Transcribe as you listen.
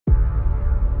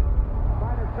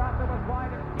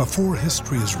Before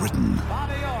history is written,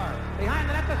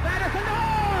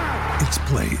 it's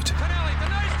played.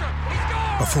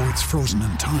 Before it's frozen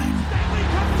in time,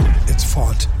 it's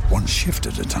fought one shift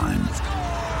at a time.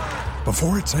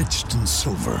 Before it's etched in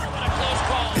silver,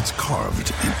 it's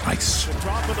carved in ice.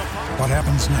 What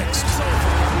happens next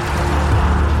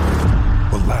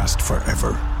will last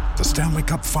forever. The Stanley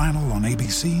Cup Final on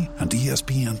ABC and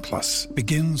ESPN Plus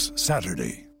begins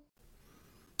Saturday.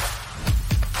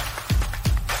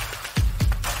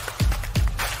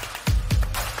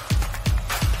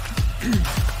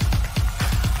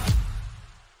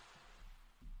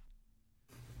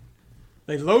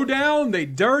 They low down, they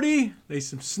dirty, they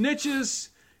some snitches.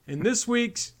 And this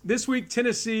week,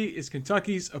 Tennessee is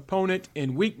Kentucky's opponent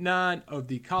in Week 9 of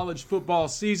the college football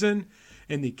season.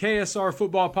 And the KSR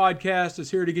Football Podcast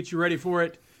is here to get you ready for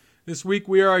it. This week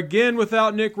we are again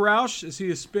without Nick Roush as he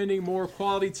is spending more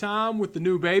quality time with the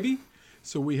new baby.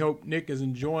 So we hope Nick is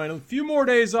enjoying a few more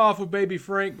days off with baby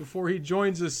Frank before he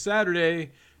joins us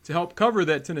Saturday to help cover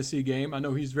that Tennessee game. I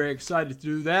know he's very excited to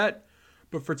do that.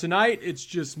 But for tonight, it's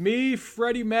just me,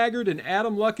 Freddie Maggard, and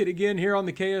Adam Luckett again here on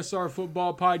the KSR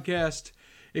Football Podcast.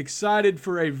 Excited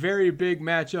for a very big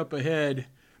matchup ahead.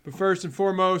 But first and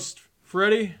foremost,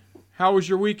 Freddie, how was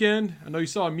your weekend? I know you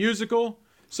saw a musical,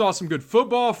 saw some good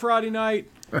football Friday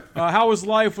night. How was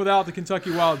life without the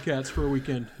Kentucky Wildcats for a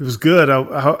weekend? It was good.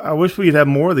 I wish we'd have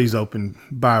more of these open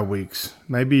bye weeks.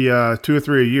 Maybe 2 or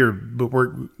 3 a year, but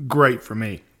worked great for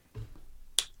me.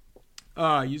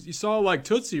 You saw like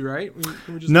Tootsie, right?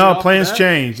 No, plans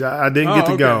changed. I didn't get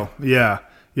to go. Yeah,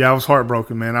 I was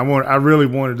heartbroken, man. I really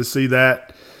wanted to see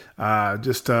that.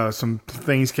 Some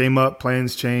things came up,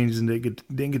 plans changed, and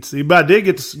didn't get to see. But I did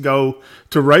get to go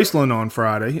to Raceland on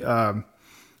Friday.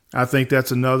 I think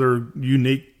that's another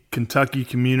unique Kentucky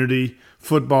community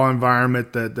football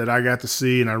environment that I got to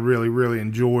see, and I really, really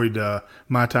enjoyed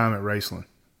my time at Raceland.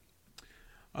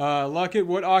 Luckett,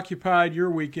 what occupied your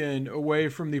weekend away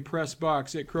from the press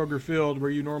box at Kroger Field where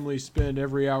you normally spend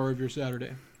every hour of your Saturday?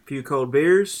 A few cold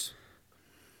beers.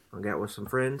 I got with some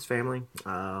friends, family.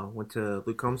 Went to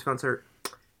Luke Combs' concert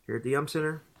here at the Yum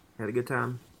Center. Had a good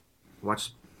time.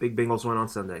 Watched Big Bengals win on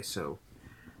Sunday. So,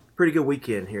 pretty good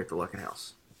weekend here at the Luckett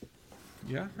House.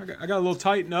 Yeah, I got a little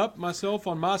tighten up myself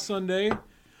on my Sunday.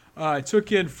 I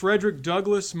took in Frederick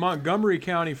Douglass, Montgomery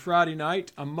County Friday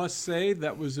night. I must say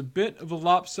that was a bit of a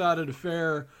lopsided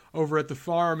affair over at the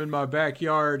farm in my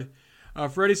backyard.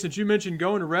 Freddie, since you mentioned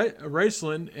going to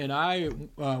Raceland and I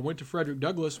went to Frederick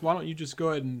Douglass, why don't you just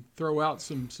go ahead and throw out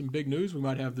some big news we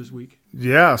might have this week?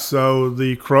 Yeah, so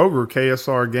the Kroger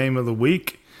KSR Game of the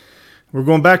Week. We're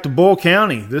going back to Bull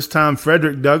County. This time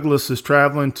Frederick Douglass is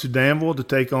traveling to Danville to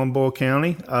take on Bull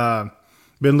County.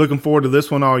 Been looking forward to this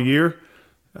one all year.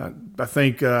 I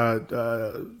think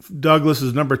Douglas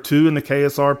is number 2 in the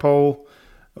KSR poll.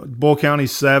 Bull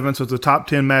County's 7, so it's a top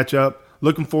 10 matchup.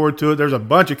 Looking forward to it. There's a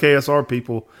bunch of KSR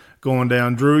people going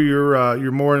down. Drew,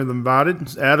 you're more than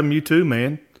invited. Adam, you too,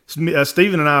 man.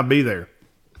 Steven and I will be there.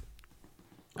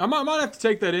 I might have to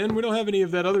take that in. We don't have any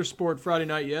of that other sport Friday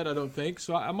night yet, I don't think,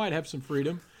 so I might have some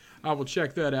freedom. I will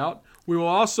check that out. We will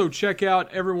also check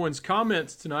out everyone's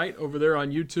comments tonight over there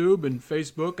on YouTube and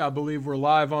Facebook. I believe we're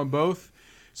live on both.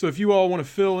 So if you all want to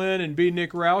fill in and be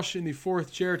Nick Roush in the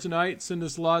 4th chair tonight, send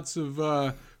us lots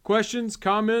of questions,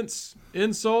 comments,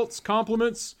 insults,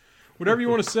 compliments, whatever you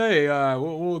want to say.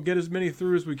 We'll get as many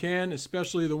through as we can,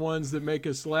 especially the ones that make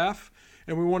us laugh.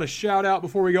 And we want to shout out,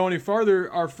 before we go any farther,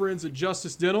 our friends at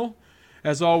Justice Dental.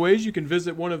 As always, you can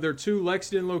visit one of their 2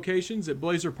 Lexington locations at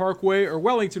Blazer Parkway or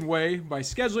Wellington Way by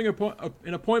scheduling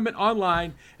an appointment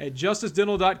online at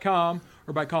justicedental.com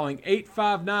or by calling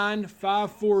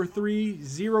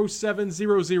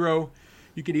 859-543-0700.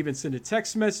 You can even send a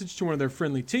text message to one of their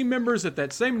friendly team members at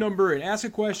that same number and ask a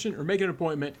question or make an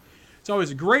appointment. It's always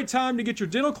a great time to get your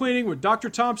dental cleaning with Dr.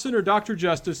 Thompson or Dr.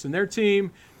 Justice and their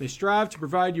team. They strive to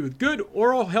provide you with good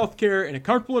oral health care in a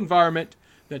comfortable environment.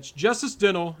 That's Justice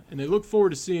Dental, and they look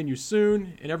forward to seeing you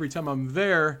soon. And every time I'm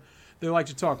there, they like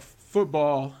to talk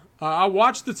football. I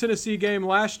watched the Tennessee game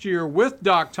last year with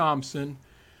Doc Thompson.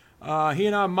 He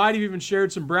and I might have even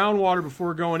shared some brown water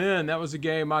before going in. That was a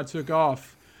game I took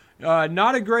off.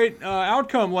 Not a great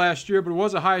outcome last year, but it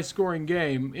was a high-scoring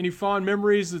game. Any fond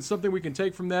memories? That's something we can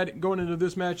take from that going into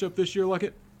this matchup this year,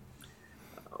 Luckett?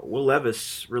 Will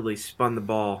Levis really spun the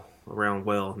ball around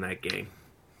well in that game.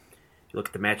 If you look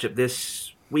at the matchup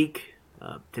this week,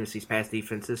 Tennessee's pass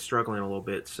defense is struggling a little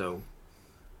bit, so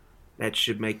that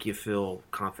should make you feel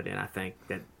confident, I think,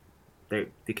 that the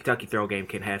Kentucky throw game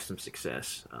can have some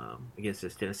success against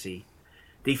this Tennessee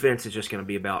defense. Is just going to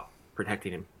be about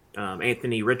protecting him.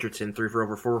 Anthony Richardson threw for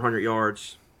over 400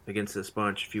 yards against this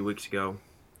bunch a few weeks ago,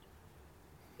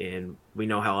 and we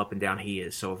know how up and down he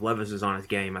is. So if Levis is on his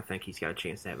game, I think he's got a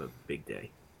chance to have a big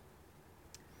day.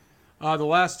 The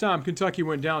last time Kentucky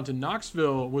went down to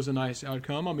Knoxville was a nice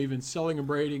outcome. I'm even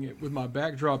celebrating it with my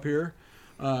backdrop here.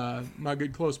 My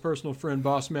good close personal friend,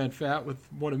 Boss Man Fat, with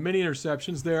one of many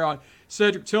interceptions there.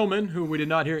 Cedric Tillman, who we did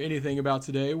not hear anything about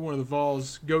today, one of the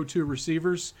Vols' go-to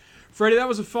receivers. Freddie, that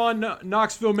was a fun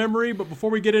Knoxville memory, but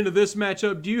before we get into this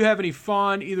matchup, do you have any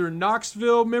fond either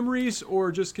Knoxville memories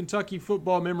or just Kentucky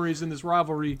football memories in this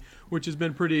rivalry, which has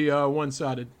been pretty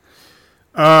one-sided?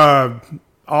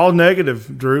 All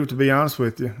negative, Drew, to be honest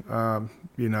with you.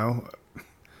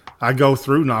 I go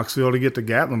through Knoxville to get to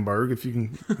Gatlinburg, if you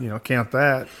can, count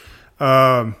that.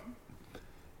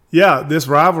 This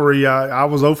rivalry, I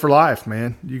was 0 for life,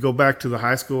 man. You go back to the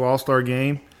high school all-star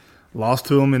game, lost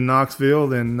to them in Knoxville.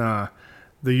 Then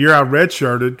the year I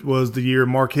redshirted was the year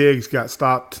Mark Higgs got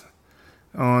stopped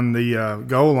on the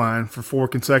goal line for 4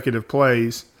 consecutive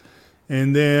plays.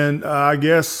 And then I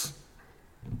guess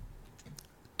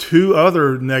 2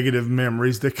 other negative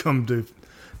memories that come to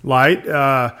light.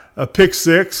 A pick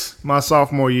 6 my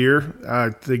sophomore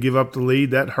year to give up the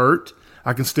lead. That hurt.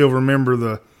 I can still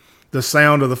remember the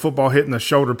sound of the football hitting the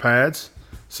shoulder pads.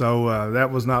 So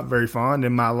that was not very fun.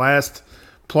 And my last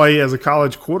play as a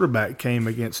college quarterback came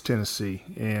against Tennessee.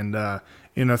 And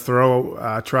in a throw,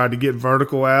 I tried to get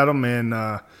vertical at them, and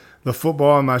the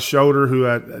football on my shoulder, who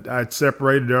I'd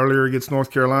separated earlier against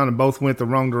North Carolina, both went the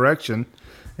wrong direction.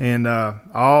 And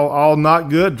all not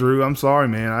good, Drew. I'm sorry,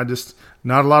 man.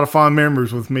 Not a lot of fond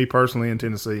memories with me personally in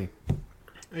Tennessee.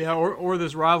 Yeah, or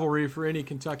this rivalry for any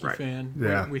Kentucky fan.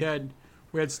 Yeah. We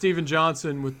had Steven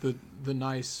Johnson with the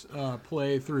nice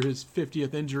play through his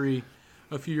 50th injury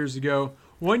a few years ago.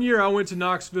 One year I went to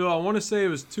Knoxville. I want to say it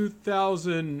was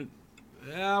 2000.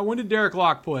 When did Derek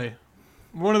Locke play?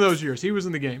 One of those years. He was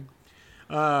in the game.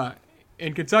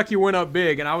 And Kentucky went up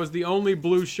big, and I was the only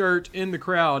blue shirt in the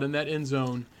crowd in that end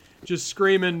zone, just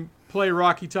screaming, "Play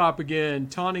Rocky Top again,"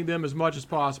 taunting them as much as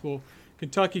possible.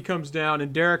 Kentucky comes down,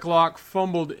 and Derek Locke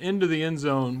fumbled into the end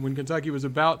zone when Kentucky was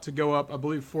about to go up, I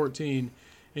believe, 14,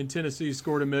 and Tennessee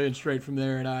scored a million straight from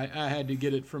there, and I had to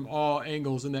get it from all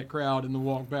angles in that crowd in the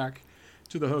walk back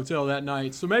to the hotel that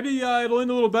night. So maybe it'll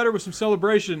end a little better with some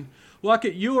celebration.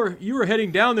 Luckett, you are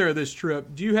heading down there this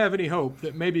trip. Do you have any hope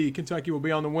that maybe Kentucky will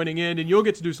be on the winning end and you'll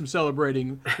get to do some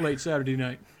celebrating late Saturday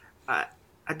night? I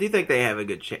do think they have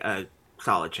a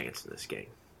solid chance in this game.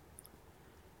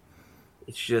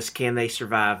 It's just, can they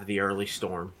survive the early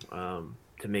storm?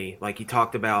 To me, like we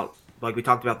talked about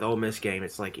the Ole Miss game,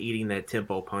 it's like eating that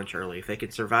tempo punch early. If they can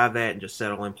survive that and just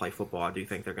settle in, play football, I do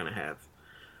think they're going to have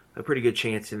a pretty good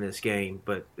chance in this game,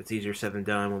 but it's easier said than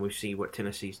done when we see what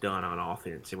Tennessee's done on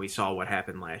offense, and we saw what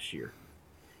happened last year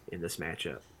in this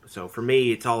matchup. So for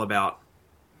me, it's all about,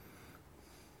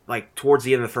 like, towards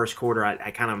the end of the first quarter,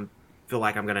 I kind of feel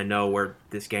like I'm going to know where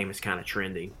this game is kind of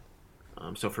trending.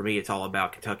 So for me, it's all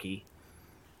about Kentucky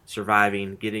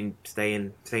surviving,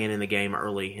 staying in the game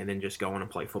early, and then just going and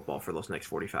play football for those next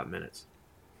 45 minutes.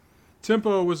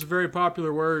 Tempo was a very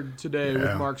popular word today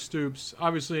with Mark Stoops.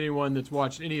 Obviously, anyone that's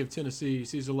watched any of Tennessee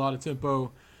sees a lot of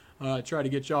tempo, try to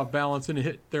get you off balance and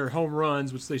hit their home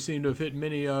runs, which they seem to have hit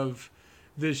many of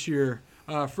this year.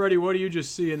 Freddie, what do you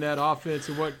just see in that offense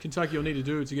and what Kentucky will need to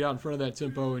do to get out in front of that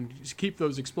tempo and just keep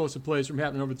those explosive plays from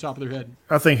happening over the top of their head?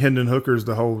 I think Hendon Hooker is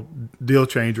the whole deal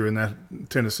changer in that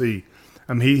Tennessee.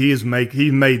 I mean,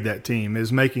 he made that team,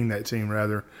 is making that team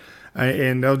rather.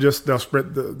 And they'll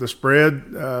spread the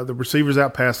spread, the receivers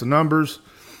out past the numbers,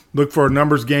 look for a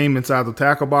numbers game inside the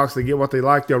tackle box. They get what they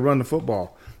like, they'll run the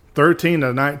football. 13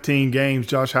 of 19 games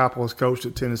Josh Heupel has coached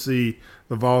at Tennessee,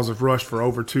 the Vols have rushed for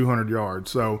over 200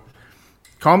 yards. So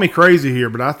call me crazy here,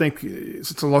 but I think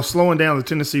it's slowing down the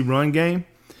Tennessee run game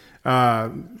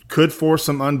could force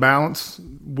some unbalance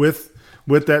with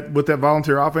that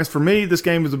volunteer offense. For me, this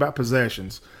game is about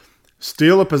possessions.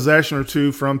 Steal a possession or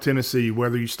two from Tennessee,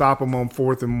 whether you stop them on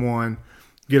 4th and 1,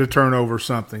 get a turnover or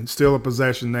something, steal a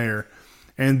possession there,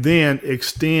 and then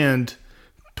extend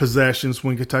possessions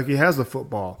when Kentucky has the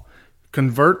football.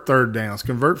 Convert 3rd downs,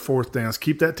 convert 4th downs,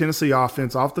 keep that Tennessee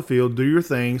offense off the field, do your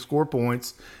thing, score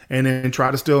points, and then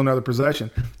try to steal another possession.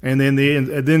 And then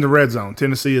the red zone.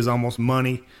 Tennessee is almost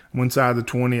money one side of the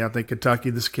 20. I think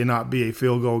Kentucky, this cannot be a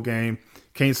field goal game.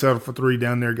 Can't settle for 3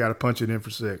 down there, got to punch it in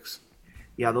for 6.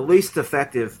 Yeah, the least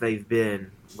effective they've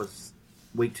been was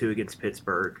week 2 against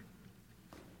Pittsburgh.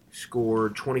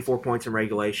 Scored 24 points in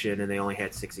regulation, and they only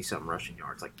had 60-something rushing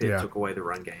yards. Like, Pitt took away the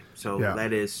run game. So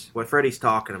that is what Freddie's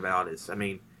talking about is, I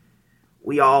mean,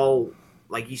 we all,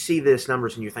 like, you see this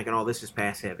numbers and you're thinking, oh, this is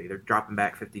pass heavy. They're dropping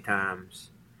back 50 times.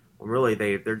 when really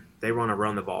they want to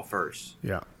run the ball first.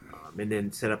 Yeah. And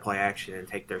then set up play action and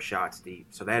take their shots deep.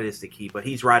 So that is the key. But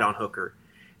he's right on Hooker.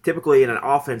 Typically in an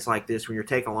offense like this, when you're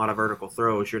taking a lot of vertical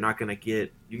throws, you're not going to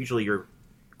get – usually your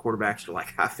quarterbacks are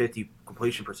like high 50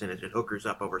 completion percentage, and Hooker's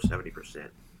up over 70%.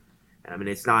 I mean,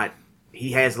 it's not –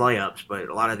 he has layups, but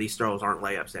a lot of these throws aren't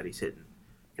layups that he's hitting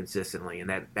consistently, and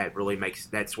that really makes –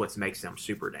 that's what makes them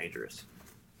super dangerous.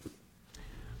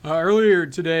 Earlier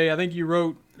today, I think you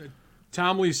wrote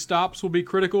Tomley's stops will be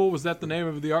critical. Was that the name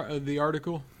of the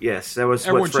article? Yes, that was.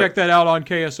 Everyone check that out on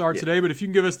KSR today. But if you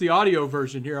can give us the audio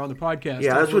version here on the podcast,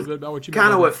 yeah, that's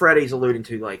kind of what Freddie's alluding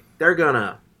to. Like, they're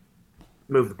gonna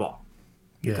move the ball.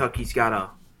 Yeah. Kentucky's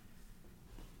gotta,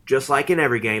 just like in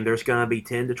every game, there's gonna be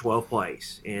 10 to 12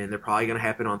 plays, and they're probably gonna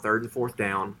happen on 3rd and 4th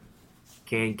down.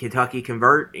 Can Kentucky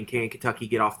convert, and can Kentucky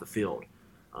get off the field?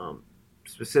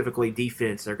 Specifically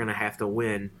defense, they're gonna have to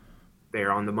win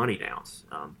there on the money downs.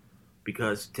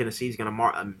 Because Tennessee's going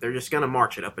to they're just going to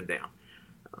march it up and down.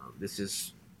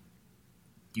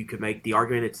 You could make the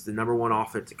argument it's the number one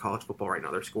offense in college football right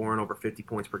now. They're scoring over 50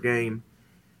 points per game.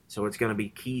 So it's going to be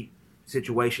key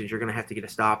situations. You're going to have to get a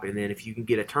stop. And then if you can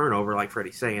get a turnover, like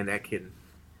Freddie's saying,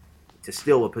 to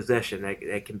steal a possession,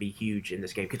 that can be huge in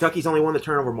this game. Kentucky's only won the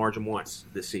turnover margin once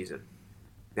this season.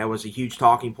 That was a huge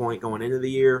talking point going into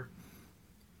the year.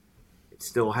 It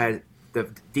still has... The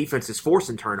defense is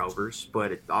forcing turnovers,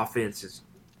 but the offense is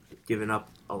giving up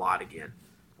a lot again.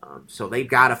 So they've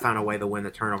got to find a way to win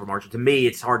the turnover margin. To me,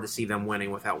 it's hard to see them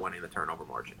winning without winning the turnover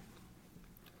margin.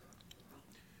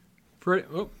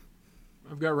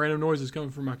 I've got random noises coming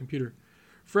from my computer.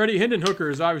 Freddie, Hendon Hooker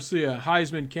is obviously a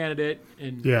Heisman candidate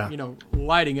and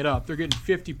lighting it up. They're getting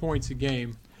 50 points a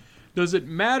game. Does it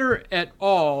matter at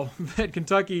all that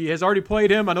Kentucky has already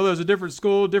played him? I know there's a different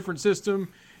school, different system.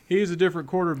 He's a different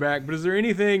quarterback, but is there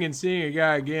anything in seeing a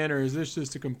guy again, or is this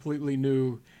just a completely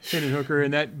new Hendon Hooker?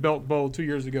 And that Belk Bowl 2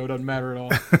 years ago doesn't matter at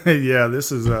all. Yeah,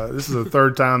 this is a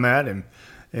third time at him,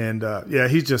 and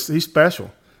he's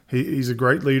special. He's a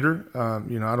great leader. I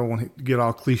don't want to get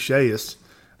all clicheist,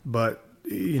 but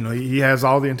he has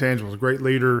all the intangibles. A great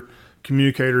leader,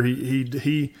 communicator.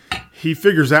 He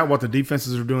figures out what the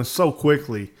defenses are doing so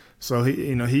quickly. So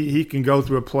he can go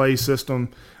through a play system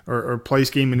or play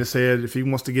scheme in his head. If he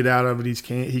wants to get out of it,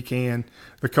 he can.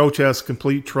 The coach has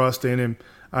complete trust in him.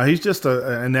 He's just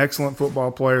an excellent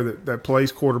football player that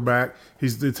plays quarterback.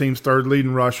 He's the team's third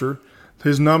leading rusher.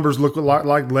 His numbers look a lot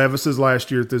like Levis's last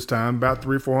year at this time, about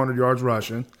 300 or 400 yards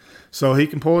rushing. So he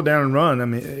can pull it down and run. I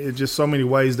mean, it's just so many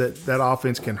ways that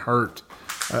offense can hurt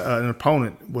an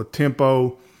opponent with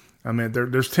tempo. I mean,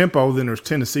 there's tempo, then there's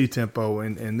Tennessee tempo,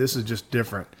 and this is just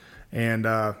different. And,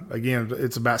 again,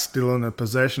 it's about stealing a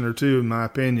possession or two, in my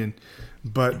opinion.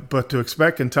 But to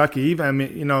expect Kentucky,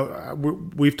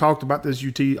 we've talked about this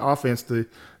UT offense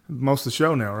most of the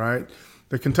show now, right?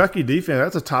 The Kentucky defense,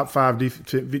 that's a top 5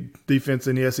 defense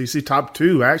in the SEC, top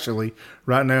 2 actually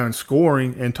right now in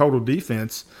scoring and total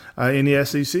defense in the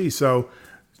SEC. So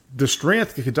the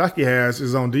strength Kentucky has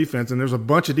is on defense, and there's a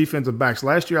bunch of defensive backs.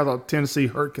 Last year I thought Tennessee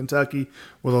hurt Kentucky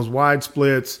with those wide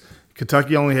splits.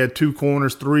 Kentucky only had 2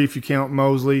 corners, 3 if you count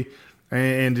Mosley,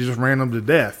 and they just ran them to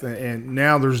death. And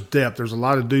now there's depth. There's a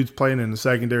lot of dudes playing in the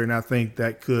secondary, and I think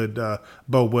that could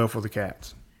bode well for the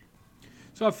Cats.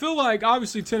 So I feel like,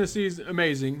 obviously, Tennessee's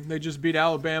amazing. They just beat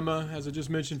Alabama, as I just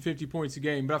mentioned, 50 points a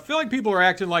game. But I feel like people are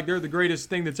acting like they're the greatest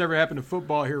thing that's ever happened to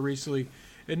football here recently,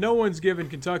 and no one's given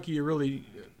Kentucky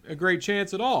a great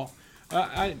chance at all.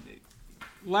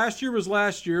 Last year was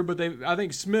last year, but I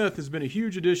think Smith has been a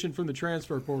huge addition from the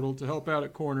transfer portal to help out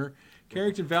at corner.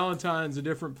 Carrington Valentine's a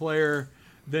different player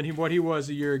than what he was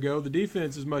a year ago. The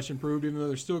defense is much improved, even though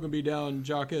they're still going to be down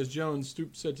Jaquez Jones.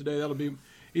 Stoop said today that'll be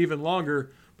even longer.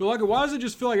 But why does it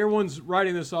just feel like everyone's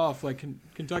writing this off like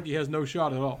Kentucky has no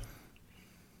shot at all?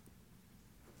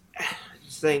 I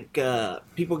just think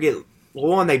people get –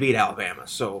 one, they beat Alabama,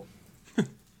 so –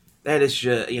 that is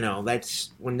just,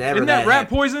 that's whenever Isn't that rat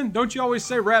poison? Don't you always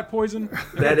say rat poison?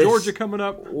 That Georgia coming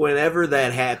up. Whenever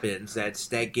that happens,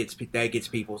 that gets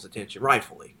people's attention,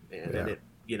 rightfully. And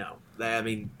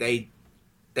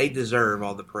they deserve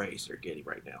all the praise they're getting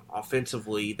right now.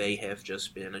 Offensively, they have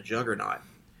just been a juggernaut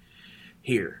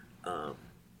here.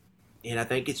 And I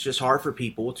think it's just hard for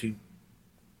people to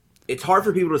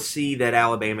see that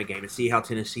Alabama game and see how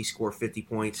Tennessee scored 50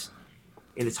 points.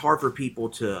 And it's hard for people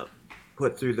to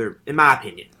put through in my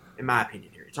opinion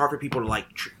here, it's hard for people to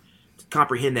to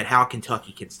comprehend that how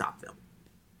Kentucky can stop them.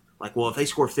 If they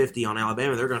score 50 on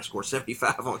Alabama, they're going to score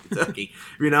 75 on Kentucky,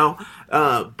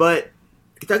 but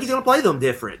Kentucky's going to play them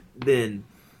different than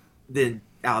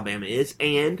Alabama is,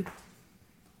 and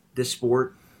this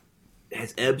sport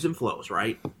has ebbs and flows,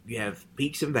 right? You have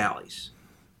peaks and valleys.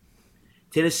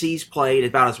 Tennessee's played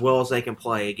about as well as they can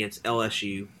play against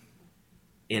LSU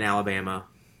in Alabama.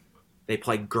 They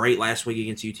played great last week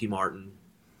against UT Martin.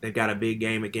 They've got a big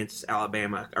game against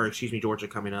Georgia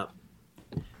coming up.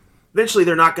 Eventually,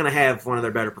 they're not going to have one of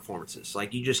their better performances.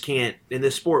 Like, you just can't. In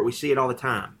this sport, we see it all the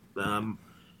time.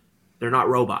 They're not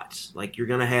robots. Like, you're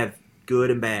going to have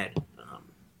good and bad.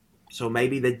 So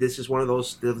maybe this is one of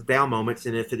those down moments,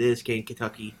 and if it is, can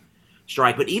Kentucky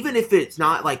strike? But even if it's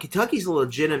not, like, Kentucky's a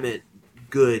legitimate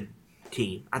good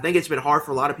team. I think it's been hard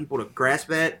for a lot of people to grasp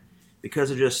that because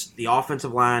of just the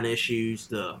offensive line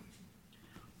issues,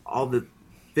 all the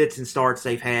fits and starts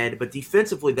they've had. But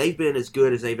defensively, they've been as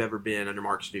good as they've ever been under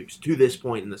Mark Stoops to this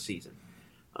point in the season,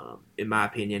 in my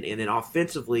opinion. And then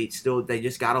offensively, they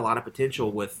just got a lot of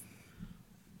potential with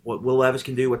what Will Levis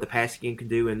can do, what the passing game can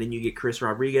do, and then you get Chris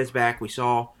Rodriguez back. We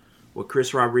saw what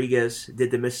Chris Rodriguez did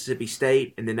to Mississippi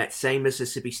State, and then that same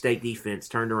Mississippi State defense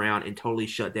turned around and totally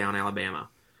shut down Alabama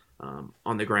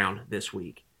on the ground this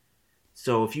week.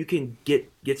 So if you can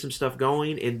get some stuff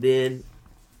going, and then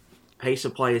pace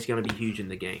of play is going to be huge in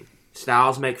the game.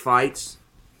 Styles make fights.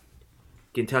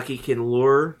 Kentucky can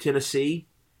lure Tennessee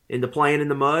into playing in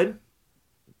the mud.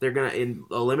 They're going to, in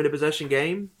a limited possession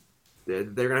game, they're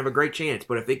going to have a great chance.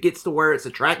 But if it gets to where it's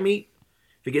a track meet,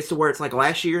 if it gets to where it's like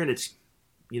last year and it's,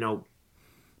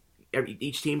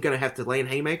 each team going to have to land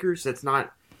haymakers, that's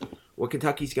not what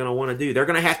Kentucky's going to want to do. They're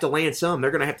going to have to land some.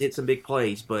 They're going to have to hit some big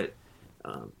plays, but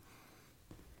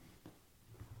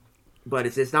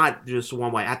it's not just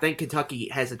one way. I think Kentucky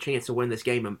has a chance to win this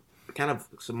game in kind of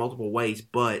some multiple ways,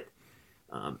 but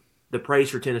the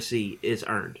praise for Tennessee is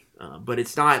earned. But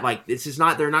it's not like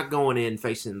they're not going in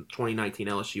facing 2019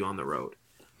 LSU on the road.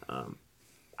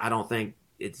 I don't think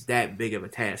it's that big of a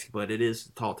task, but it is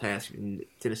a tall task, and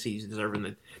Tennessee's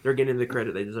they're getting the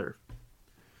credit they deserve.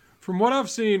 From what I've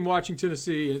seen watching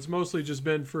Tennessee, and it's mostly just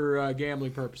been for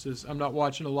gambling purposes. I'm not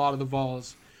watching a lot of the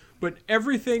Vols. But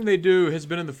everything they do has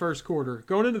been in the first quarter.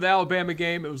 Going into the Alabama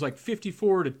game, it was like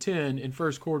 54-10 in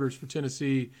first quarters for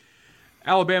Tennessee.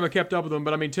 Alabama kept up with them,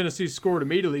 but Tennessee scored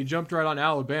immediately, jumped right on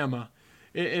Alabama.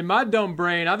 In my dumb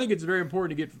brain, I think it's very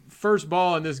important to get first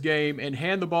ball in this game and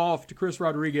hand the ball off to Chris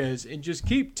Rodriguez and just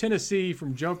keep Tennessee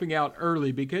from jumping out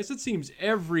early, because it seems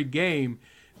every game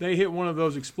they hit one of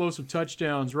those explosive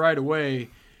touchdowns right away.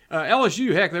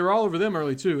 LSU, heck, they were all over them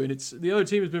early too, and it's the other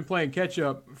team has been playing catch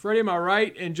up. Freddie, am I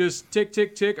right? And just tick,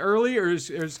 tick, tick early, or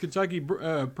is Kentucky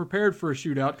prepared for a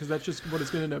shootout? Because that's just what it's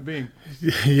going to end up being.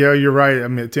 Yeah, you're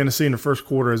right. Tennessee in the first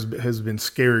quarter has been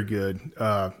scary good.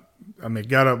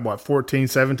 Got up 14,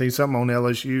 17, something on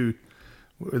LSU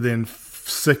within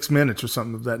 6 minutes or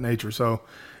something of that nature. So,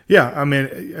 yeah,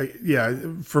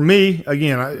 For me,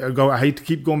 again, I hate to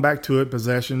keep going back to it,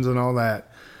 possessions and all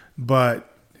that, but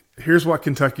here's what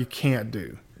Kentucky can't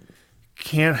do.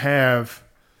 Can't have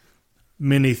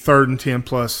many 3rd and 10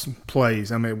 plus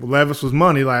plays. Levis was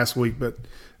money last week, but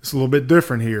it's a little bit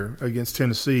different here against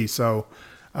Tennessee. So,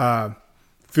 I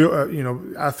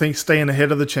think staying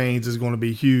ahead of the chains is going to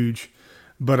be huge.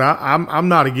 But I'm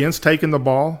not against taking the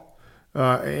ball.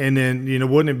 And then,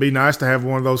 wouldn't it be nice to have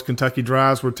one of those Kentucky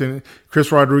drives where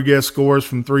Chris Rodriguez scores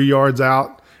from 3 yards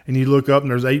out, and you look up and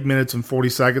there's 8 minutes and 40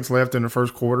 seconds left in the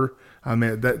first quarter?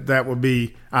 That would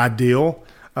be ideal.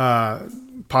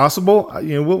 Possible,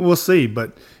 we'll see.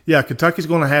 But, yeah, Kentucky's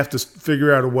going to have to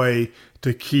figure out a way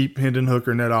to keep Hendon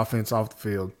Hooker and that offense off the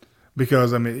field.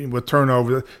 Because, with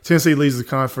turnover, Tennessee leads the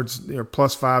conference,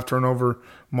 +5 turnover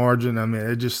margin.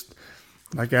 It just,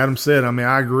 like Adam said,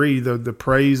 I agree. The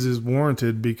praise is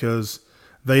warranted because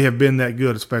they have been that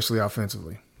good, especially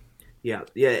offensively. Yeah,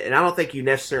 and I don't think you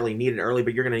necessarily need it early,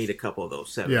 but you're going to need a couple of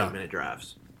those 7-8-minute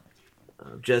drives.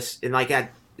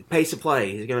 Pace of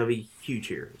play is going to be huge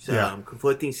here. So,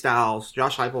 conflicting styles.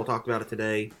 Josh Heupel talked about it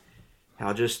today.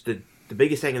 How just the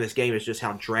biggest thing in this game is just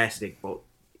how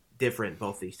different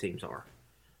both these teams are.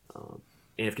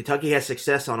 And if Kentucky has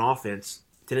success on offense,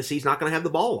 Tennessee's not going to have the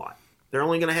ball a lot. They're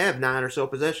only going to have 9 or so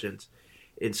possessions.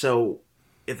 And so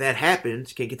if that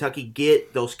happens, can Kentucky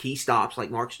get those key stops like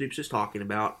Mark Stoops is talking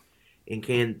about? And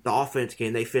can the offense,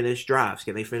 can they finish drives?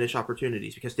 Can they finish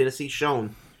opportunities? Because Tennessee's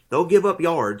shown they'll give up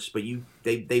yards, but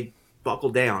they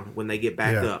buckle down when they get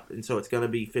backed up. And so it's going to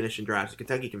be finishing drives. If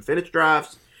Kentucky can finish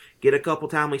drives, get a couple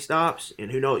timely stops,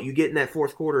 and who knows, you get in that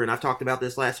fourth quarter, and I've talked about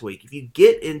this last week. If you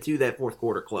get into that fourth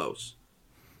quarter close,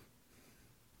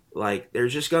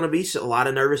 there's just going to be a lot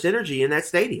of nervous energy in that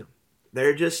stadium.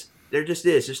 There just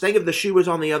is. Just think if the shoe was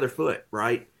on the other foot,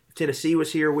 right? If Tennessee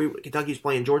was here, Kentucky's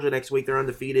playing Georgia next week, they're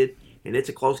undefeated, and it's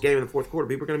a close game in the fourth quarter.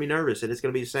 People are going to be nervous, and it's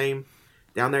going to be the same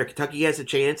down there. Kentucky has a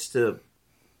chance to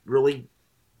really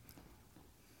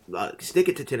stick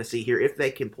it to Tennessee here if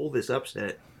they can pull this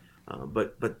upset.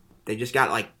 But they just got,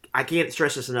 like, I can't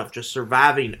stress this enough, just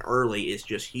surviving early is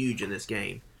just huge in this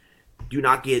game. Do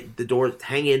not get the door,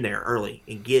 hang in there early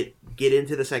and get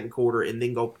into the second quarter and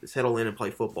then go settle in and play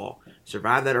football.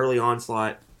 Survive that early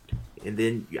onslaught, and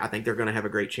then I think they're going to have a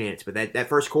great chance. But that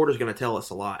first quarter is going to tell us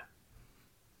a lot.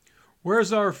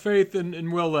 Where's our faith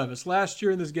in Will Levis? Last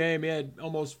year in this game, he had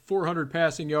almost 400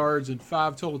 passing yards and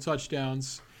 5 total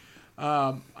touchdowns.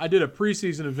 I did a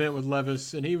preseason event with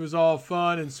Levis, and he was all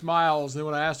fun and smiles. And then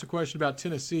when I asked a question about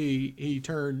Tennessee, he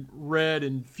turned red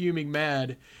and fuming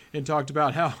mad and talked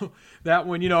about how that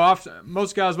one, often,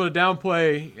 most guys want to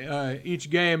downplay each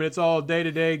game, and it's all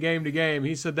day-to-day, game-to-game.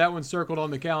 He said that one circled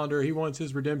on the calendar. He wants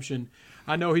his redemption.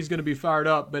 I know he's going to be fired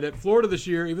up. But at Florida this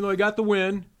year, even though he got the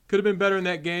win, could have been better in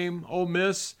that game. Ole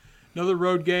Miss, another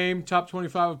road game, top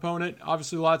 25 opponent.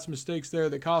 Obviously lots of mistakes there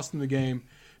that cost him the game.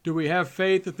 Do we have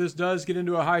faith that this does get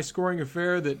into a high-scoring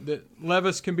affair, that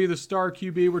Levis can be the star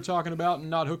QB we're talking about and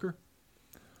not Hooker?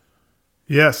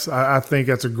 Yes, I think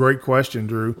that's a great question,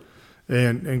 Drew,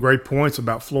 and great points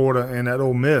about Florida and that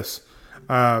Ole Miss.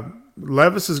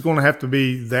 Levis is going to have to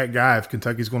be that guy if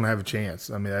Kentucky's going to have a chance.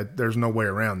 I mean, there's no way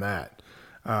around that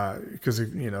because,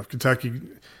 Kentucky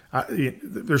 –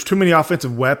 there's too many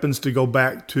offensive weapons to go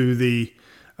back to the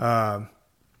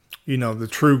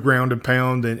true ground and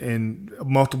pound and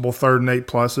multiple 3rd and 8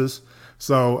 pluses.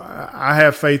 So I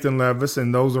have faith in Levis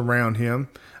and those around him.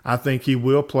 I think he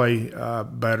will play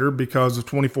better because the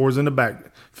 24 is in the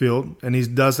backfield, and he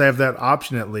does have that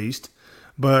option at least.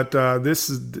 But this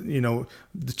is, the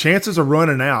chances are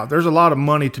running out. There's a lot of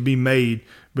money to be made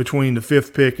between the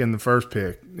 5th pick and the 1st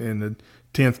pick and the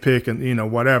 10th pick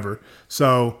and, whatever.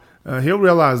 So he'll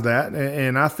realize that.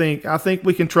 And I think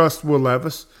we can trust Will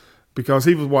Levis because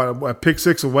he was, a pick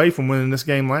 6 away from winning this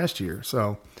game last year.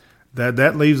 So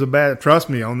that leaves a bad – trust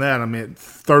me on that. I mean,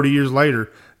 30 years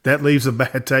later, that leaves a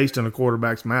bad taste in a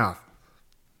quarterback's mouth.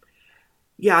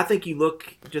 Yeah, I think you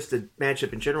look just the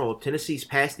matchup in general, Tennessee's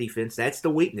pass defense, that's the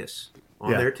weakness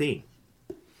on their team.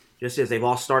 Just as they've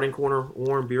lost starting corner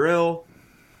Warren Burrell,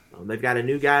 they've got a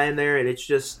new guy in there, and it's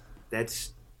just –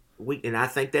 that's weak. And I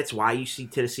think that's why you see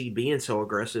Tennessee being so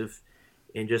aggressive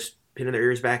and just pinning their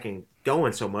ears back and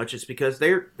going so much. It's because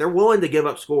they're willing to give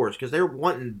up scores because they're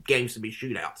wanting games to be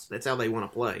shootouts. That's how they want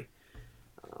to play.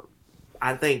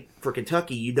 I think for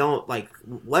Kentucky, you don't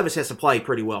Levis has to play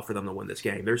pretty well for them to win this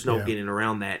game. There's no getting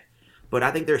around that. But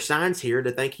I think there's signs here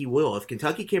to think he will. If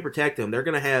Kentucky can protect him, they're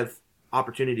going to have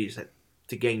opportunities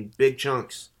to gain big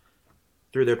chunks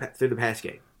through the pass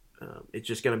game. It's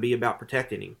just going to be about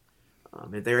protecting him.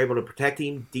 If they're able to protect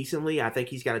him decently, I think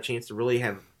he's got a chance to really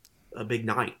have a big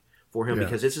night for him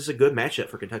because this is a good matchup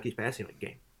for Kentucky's passing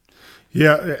game.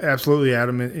 Yeah, absolutely,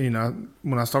 Adam. And,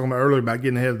 when I was talking about earlier about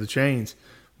getting ahead of the chains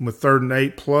with 3rd and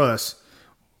 8 plus,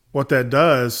 what that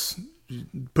does,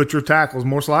 put your tackles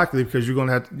most likely because you're going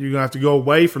to have to go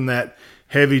away from that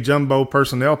heavy jumbo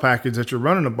personnel package that you're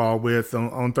running the ball with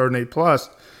on 3rd and 8 plus.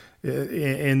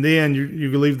 And then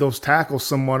you leave those tackles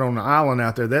somewhat on the island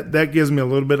out there. That gives me a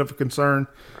little bit of a concern,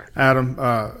 Adam.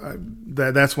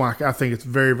 That's why I think it's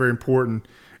very, very important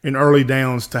in early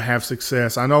downs to have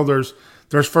success. I know there's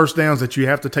first downs that you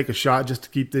have to take a shot just to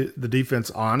keep the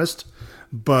defense honest,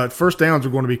 but first downs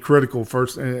are going to be critical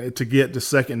first to get the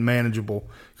second manageable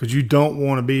because you don't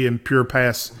want to be in pure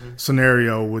pass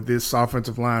scenario with this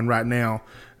offensive line right now.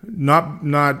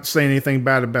 Not saying anything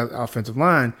bad about the offensive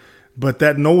line. But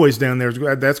that noise down there,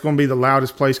 that's going to be the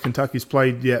loudest place Kentucky's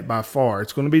played yet by far.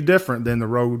 It's going to be different than the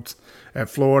roads at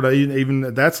Florida,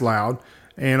 even that's loud.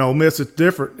 And Ole Miss, it's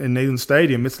different in Neyland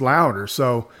Stadium. It's louder.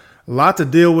 So a lot to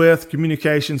deal with,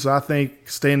 communication. So I think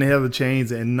staying ahead of the chains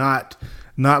and not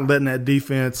letting that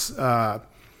defense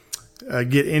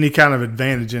get any kind of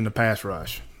advantage in the pass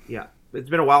rush. Yeah. It's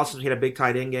been a while since we had a big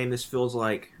tight end game. This feels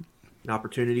like an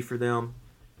opportunity for them,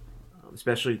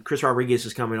 especially Chris Rodriguez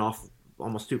is coming off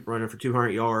almost running for 200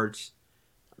 yards.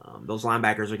 Those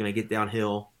linebackers are going to get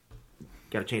downhill.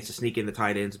 Got a chance to sneak in the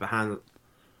tight ends behind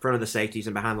front of the safeties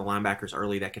and behind the linebackers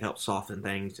early. That could help soften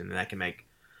things, and that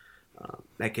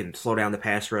can slow down the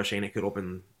pass rush, and it could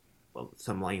open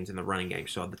some lanes in the running game.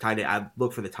 So I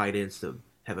look for the tight ends to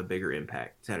have a bigger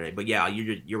impact Saturday. But yeah,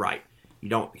 you're right.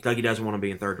 Kentucky doesn't want to be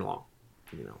in 3rd and long.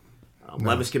 No.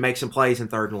 Levis can make some plays in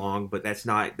 3rd and long, but that's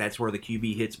where the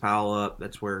QB hits pile up.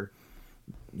 That's where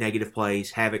negative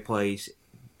plays, havoc plays,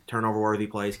 turnover-worthy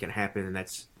plays can happen,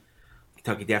 and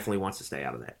Kentucky definitely wants to stay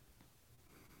out of that.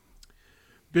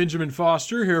 Benjamin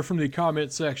Foster here from the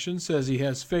comment section says he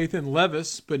has faith in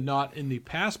Levis, but not in the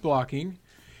pass blocking.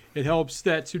 It helps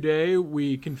that today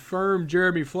we confirmed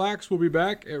Jeremy Flax will be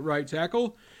back at right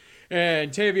tackle.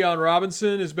 And Tavion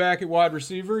Robinson is back at wide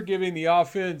receiver, giving the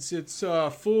offense its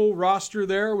full roster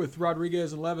there, with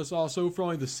Rodriguez and Levis also for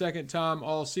only the second time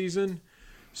all season.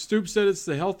 Stoops said it's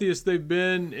the healthiest they've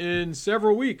been in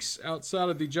several weeks outside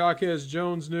of the Jaquez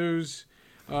Jones news,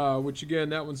 which, again,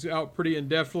 that one's out pretty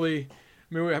indefinitely.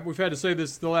 I mean, we've had to say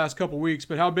this the last couple weeks,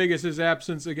 but how big is his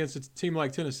absence against a team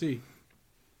like Tennessee?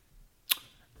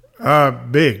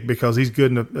 Big, because he's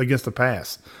good against the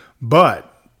pass.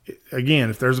 But again,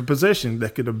 if there's a position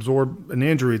that could absorb an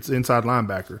injury, it's inside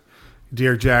linebacker.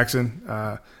 Derek Jackson.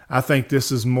 I think this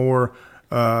is more,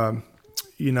 I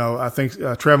think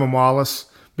Trevin Wallace,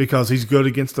 because he's good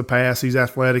against the pass. He's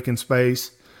athletic in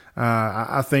space.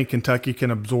 I think Kentucky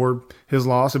can absorb his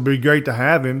loss. It'd be great to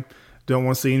have him. Don't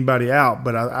want to see anybody out,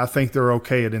 but I think they're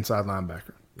okay at inside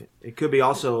linebacker. It could be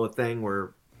also a thing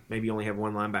where maybe you only have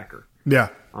one linebacker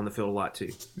on the field a lot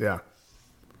too. Yeah.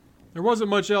 There wasn't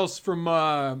much else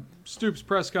from Stoops'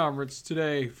 press conference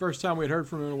today. First time we had heard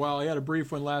from him in a while. He had a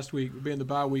brief one last week. Being the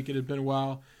bye week, it had been a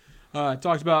while.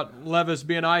 Talked about Levis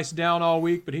being iced down all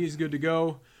week, but he's good to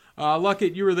go.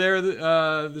 Luckett, you were there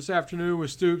this afternoon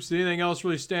with Stoops. Did anything else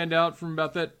really stand out from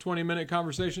about that 20-minute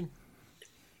conversation?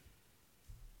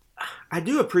 I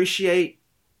do appreciate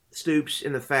Stoops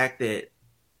in the fact that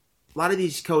a lot of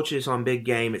these coaches on big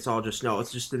game, it's all just, no,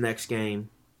 it's just the next game.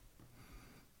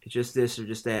 It's just this or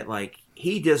just that. Like,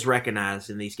 he does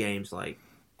recognize in these games, like,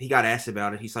 he got asked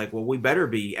about it. He's like, well, we better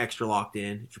be extra locked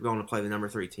in if you're going to play the number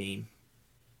 3 team.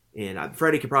 And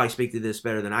Freddie could probably speak to this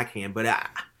better than I can, but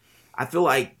I feel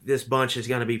like this bunch is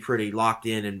going to be pretty locked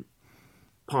in and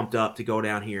pumped up to go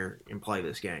down here and play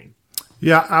this game.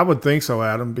 Yeah, I would think so,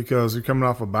 Adam, because you're coming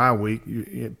off a bye week.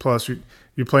 Plus,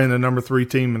 you're playing the number 3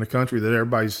 team in the country that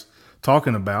everybody's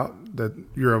talking about, that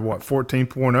you're a,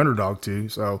 14-point underdog to.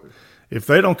 So if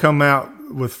they don't come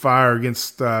out with fire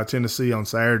against Tennessee on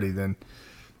Saturday, then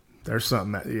there's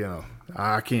something that,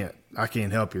 I can't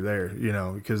help you there,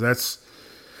 because that's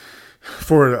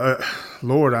for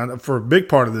for a big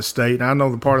part of the state. And I know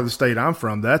the part of the state I'm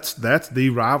from, that's the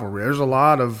rivalry. There's a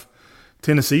lot of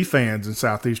Tennessee fans in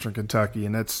southeastern Kentucky,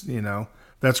 and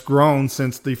that's grown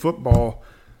since the football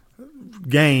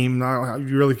game. Now,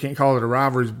 you really can't call it a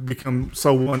rivalry. It's become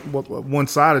so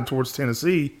one-sided towards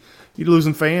Tennessee. You're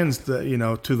losing fans, to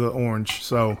the Orange.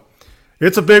 So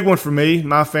it's a big one for me,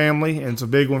 my family, and it's a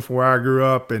big one for where I grew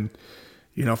up. And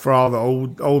for all the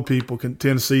old people,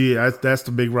 Tennessee, that's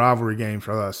the big rivalry game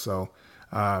for us. So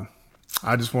I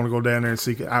just want to go down there and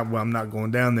see. I'm not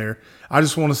going down there. I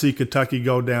just want to see Kentucky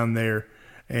go down there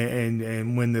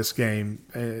and win this game.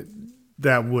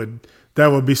 That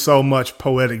would be so much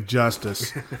poetic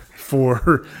justice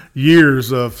for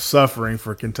years of suffering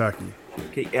for Kentucky.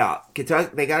 Yeah,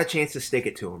 Kentucky, they got a chance to stick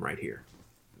it to them right here.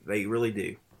 They really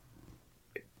do.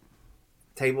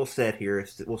 Table set here.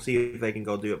 We'll see if they can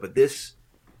go do it. But this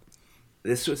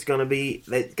was going to be –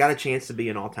 they got a chance to be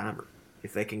an all-timer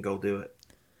if they can go do it.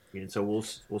 And so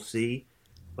we'll see.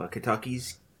 But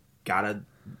Kentucky's got an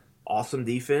awesome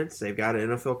defense. They've got an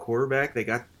NFL quarterback. They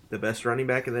got the best running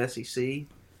back in the SEC.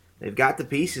 They've got the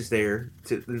pieces there,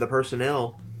 the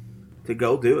personnel, to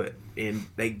go do it. And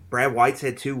Brad White's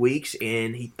had 2 weeks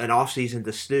and an offseason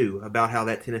to stew about how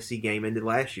that Tennessee game ended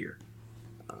last year.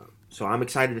 So I'm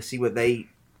excited to see what they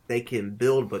can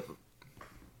build. But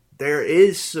there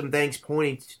is some things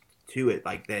pointing to it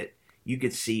like that. You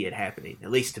could see it happening, at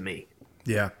least to me.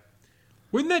 Yeah.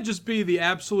 Wouldn't that just be the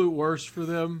absolute worst for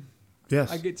them?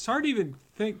 Yes. It's hard to even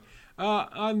think.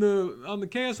 On the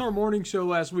KSR morning show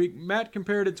last week, Matt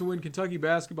compared it to when Kentucky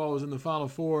basketball was in the Final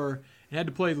Four and had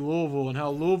to play Louisville, and how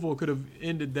Louisville could have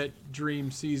ended that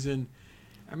dream season.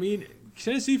 I mean,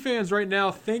 Tennessee fans right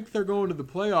now think they're going to the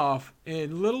playoff,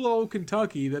 and little old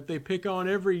Kentucky that they pick on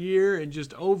every year and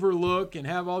just overlook and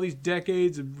have all these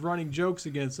decades of running jokes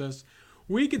against us,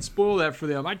 we could spoil that for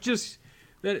them.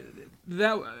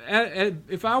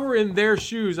 If I were in their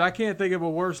shoes, I can't think of a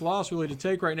worse loss really to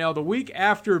take right now. The week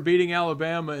after beating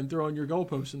Alabama and throwing your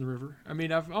goalposts in the river. I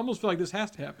mean, I almost feel like this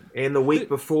has to happen. And the week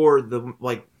before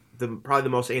probably the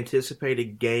most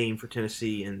anticipated game for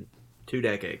Tennessee in 2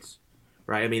 decades,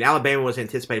 right? I mean, Alabama was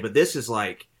anticipated, but this is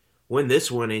like win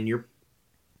this one and you're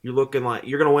looking like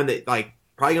you're going to win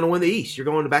probably going to win the East. You're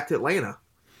going back to Atlanta,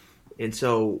 and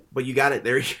so but you got it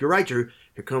there. You're right, Drew.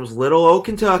 Here comes little old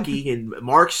Kentucky and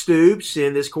Mark Stoops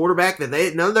and this quarterback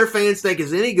that none of their fans think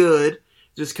is any good,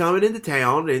 just coming into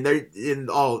town, and they're going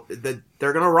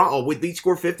to run. Oh, we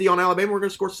score 50 on Alabama. We're going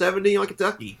to score 70 on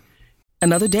Kentucky.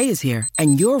 Another day is here,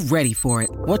 and you're ready for it.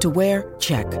 What to wear?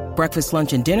 Check. Breakfast,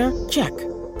 lunch, and dinner? Check.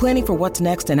 Planning for what's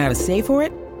next and how to save for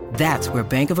it? That's where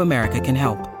Bank of America can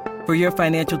help. For your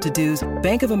financial to-dos,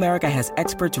 Bank of America has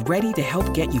experts ready to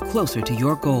help get you closer to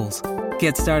your goals.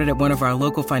 Get started at one of our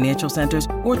local financial centers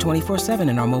or 24/7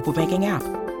 in our mobile banking app.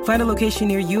 Find a location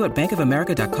near you at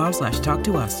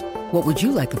bankofamerica.com/talktous. What would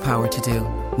you like the power to do?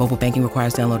 Mobile banking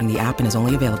requires downloading the app and is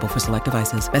only available for select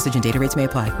devices. Message and data rates may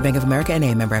apply. Bank of America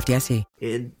NA, member FDIC.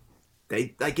 And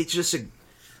it's just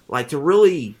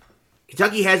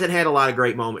Kentucky hasn't had a lot of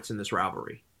great moments in this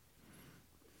rivalry.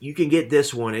 You can get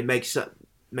this one. It makes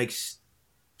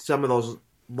some of those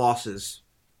losses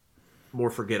more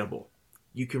forgettable.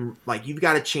 You've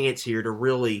got a chance here to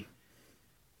really.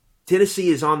 Tennessee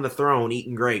is on the throne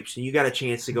eating grapes, and you got a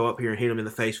chance to go up here and hit them in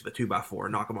the face with a 2x4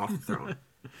 and knock them off the throne.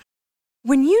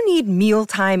 When you need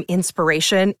mealtime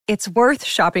inspiration, it's worth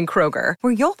shopping Kroger,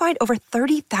 where you'll find over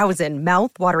 30,000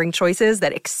 mouth-watering choices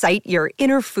that excite your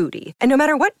inner foodie. And no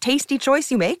matter what tasty choice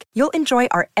you make, you'll enjoy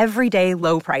our everyday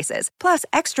low prices, plus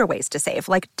extra ways to save,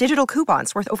 like digital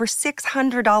coupons worth over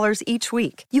 $600 each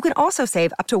week. You can also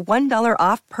save up to $1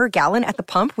 off per gallon at the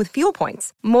pump with fuel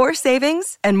points. More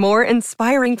savings and more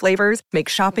inspiring flavors make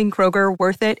shopping Kroger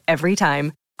worth it every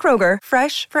time. Kroger,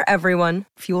 fresh for everyone.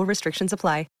 Fuel restrictions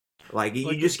apply.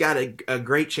 You just got a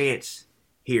great chance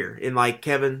here. And like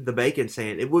Kevin the Bacon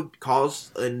saying, it would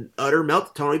cause an utter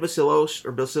melt. Tony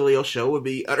Basilio's show would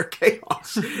be utter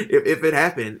chaos if it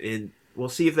happened. And we'll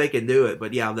see if they can do it.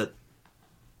 But yeah,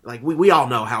 we all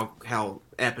know how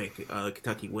epic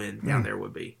Kentucky win down there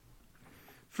would be.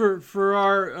 For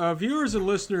our viewers and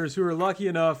listeners who are lucky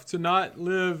enough to not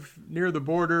live near the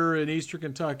border in eastern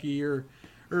Kentucky, or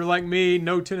like me,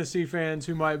 no Tennessee fans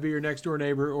who might be your next door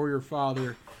neighbor or your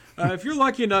father. If you're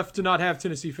lucky enough to not have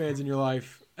Tennessee fans in your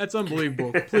life, that's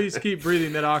unbelievable. Please keep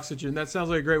breathing that oxygen. That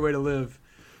sounds like a great way to live.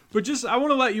 But I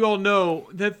want to let you all know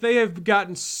that they have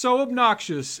gotten so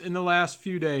obnoxious in the last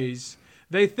few days.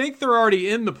 They think they're already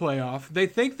in the playoff. They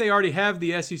think they already have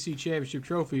the SEC championship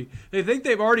trophy. They think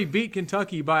they've already beat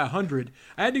Kentucky by 100.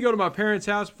 I had to go to my parents'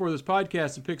 house before this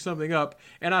podcast to pick something up,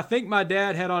 and I think my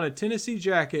dad had on a Tennessee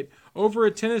jacket over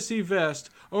a Tennessee vest,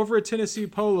 over a Tennessee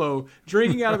polo,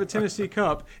 drinking out of a Tennessee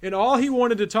cup, and all he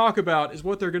wanted to talk about is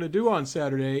what they're going to do on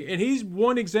Saturday. And he's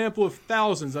one example of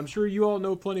thousands. I'm sure you all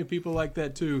know plenty of people like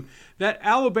that too. That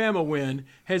Alabama win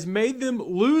has made them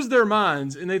lose their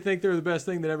minds, and they think they're the best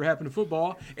thing that ever happened to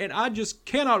football. And I just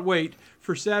cannot wait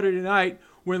for Saturday night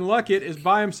when Luckett is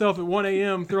by himself at 1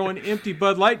 a.m. throwing empty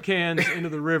Bud Light cans into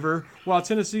the river while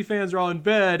Tennessee fans are all in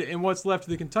bed and what's left of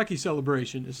the Kentucky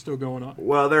celebration is still going on.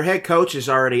 Well, their head coach is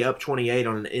already up 28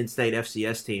 on an in-state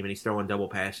FCS team, and he's throwing double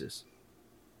passes,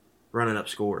 running up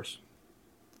scores.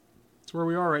 That's where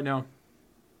we are right now.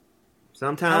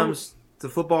 Sometimes the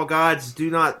football gods do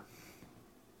not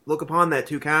look upon that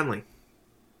too kindly.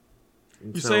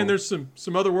 You saying there's some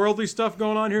otherworldly stuff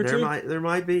going on here too? There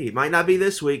might be. It might not be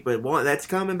this week, but that's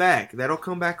coming back. That'll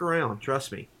come back around.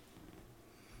 Trust me.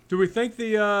 Do we think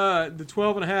the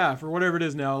 12.5 or whatever it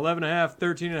is now, 11.5,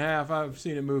 13.5? I've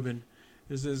seen it moving.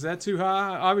 Is that too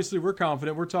high? Obviously, we're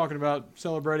confident. We're talking about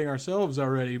celebrating ourselves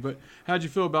already. But how'd you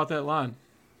feel about that line?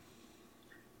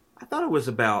 I thought it was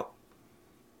about.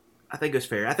 I think it was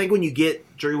fair. I think when you get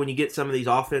some of these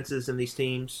offenses and these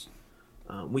teams.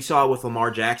 We saw it with Lamar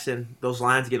Jackson. Those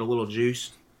lines get a little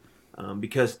juiced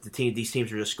because these teams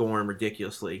are just scoring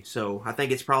ridiculously. So I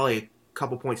think it's probably a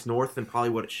couple points north than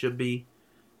probably what it should be.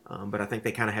 But I think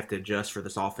they kind of have to adjust for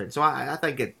this offense. So I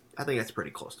think that's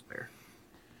pretty close to fair.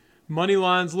 Money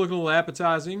line's looking a little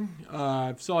appetizing.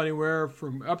 I saw anywhere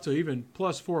from up to even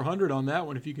plus 400 on that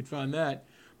one if you could find that.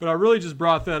 But I really just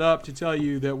brought that up to tell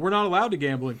you that we're not allowed to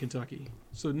gamble in Kentucky.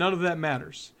 So none of that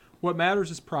matters. What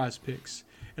matters is Prize Picks.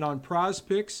 And on Prize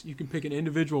Picks, you can pick an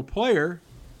individual player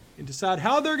and decide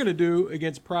how they're going to do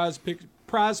against Prize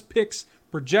Picks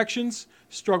projections.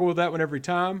 Struggle with that one every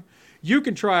time. You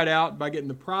can try it out by getting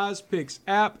the Prize Picks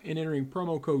app and entering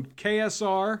promo code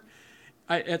KSR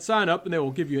at sign up, and they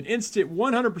will give you an instant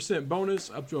 100% bonus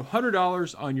up to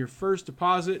 $100 on your first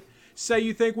deposit. Say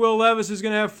you think Will Levis is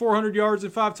going to have 400 yards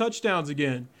and 5 touchdowns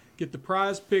again. Get the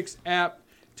Prize Picks app.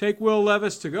 Take Will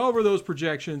Levis to go over those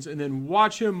projections and then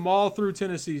watch him maul through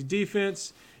Tennessee's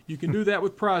defense. You can do that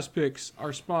with Prize Picks,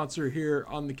 our sponsor here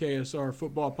on the KSR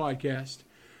Football Podcast.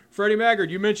 Freddie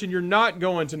Maggard, you mentioned you're not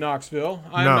going to Knoxville.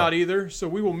 I am not either, so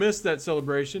we will miss that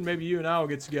celebration. Maybe you and I will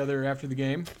get together after the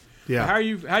game. Yeah. How do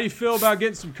you feel about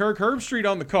getting some Kirk Herbstreit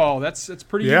on the call? That's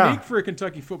pretty unique for a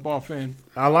Kentucky football fan.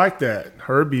 I like that.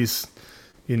 Herbie's,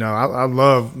 I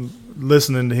love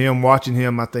listening to him, watching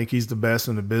him. I think he's the best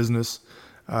in the business.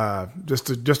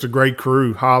 Just a great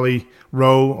crew. Holly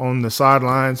Rowe on the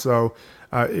sideline, so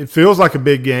it feels like a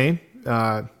big game.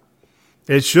 And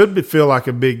it should feel like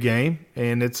a big game,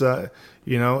 and it's a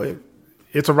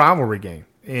it's a rivalry game,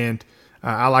 and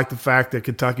I like the fact that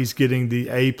Kentucky's getting the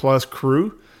A+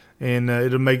 crew, and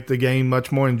it'll make the game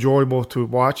much more enjoyable to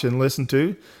watch and listen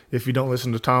to if you don't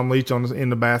listen to Tom Leach in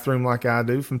the bathroom like I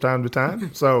do from time to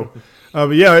time. So, but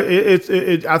yeah,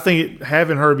 I think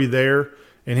having Herbie there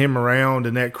and him around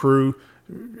and that crew,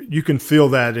 you can feel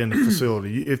that in the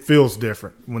facility. It feels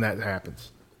different when that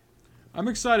happens. I'm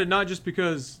excited not just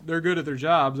because they're good at their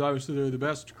jobs. Obviously, they're the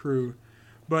best crew.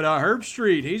 But Herb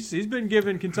Street, he's been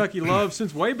giving Kentucky love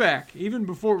since way back, even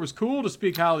before it was cool to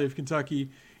speak highly of Kentucky.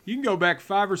 You can go back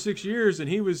 5 or 6 years, and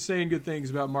he was saying good things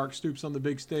about Mark Stoops on the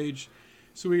big stage.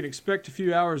 So we can expect a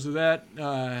few hours of that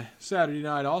Saturday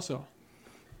night also.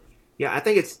 Yeah, I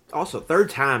think it's also third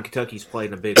time Kentucky's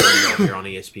played in a big game here on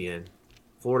ESPN.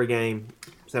 Florida game,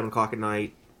 7 o'clock at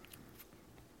night.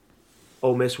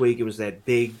 Ole Miss week, it was that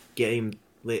big game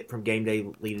from game day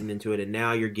leading into it, and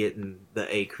now you're getting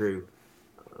the A crew.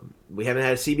 We haven't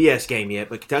had a CBS game yet,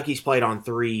 but Kentucky's played on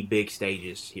 3 big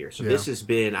stages here. So This has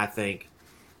been, I think,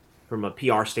 from a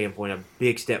PR standpoint, a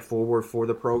big step forward for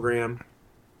the program.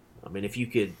 I mean, if you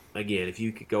could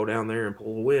go down there and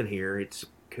pull a win here,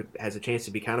 has a chance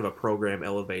to be kind of a program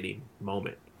elevating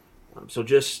moment. So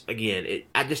just, again,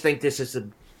 I just think this is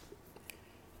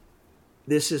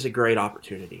a great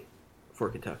opportunity for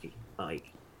Kentucky.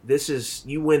 Like,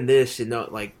 you win this and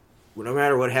no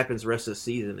matter what happens the rest of the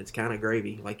season, it's kind of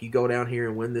gravy. Like, you go down here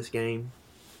and win this game,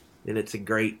 then it's a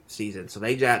great season. So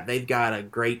they've got a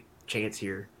great chance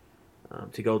here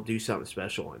to go do something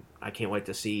special, and I can't wait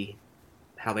to see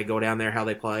how they go down there, how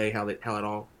they play, how it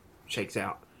all shakes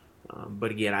out.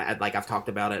 But again, I've talked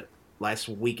about it last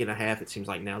week and a half. It seems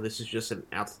like now this is just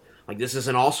this is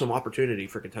an awesome opportunity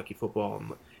for Kentucky football,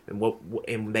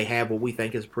 and they have what we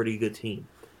think is a pretty good team.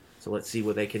 So let's see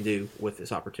what they can do with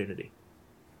this opportunity.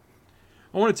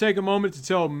 I want to take a moment to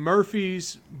tell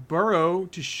Murfreesboro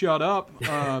to shut up.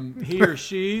 He or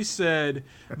she said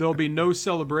there'll be no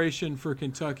celebration for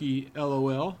Kentucky,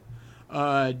 LOL.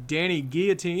 Danny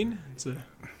Guillotine, it's a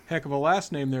heck of a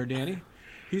last name there, Danny.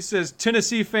 He says,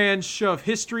 Tennessee fans shove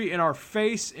history in our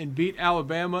face and beat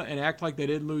Alabama and act like they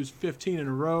didn't lose 15 in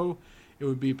a row. It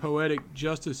would be poetic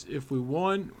justice if we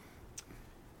won.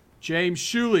 James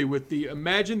Shuley with the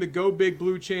imagine the Go Big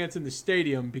Blue chants in the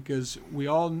stadium, because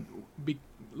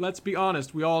let's be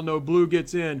honest, we all know blue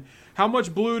gets in. How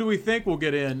much blue do we think will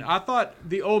get in? I thought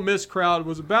the Ole Miss crowd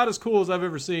was about as cool as I've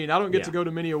ever seen. I don't get to go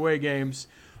to many away games,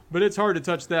 but it's hard to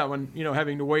touch that one,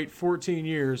 having to wait 14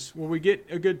 years. Will we get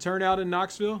a good turnout in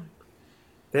Knoxville?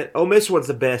 That Ole Miss one's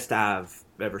the best I've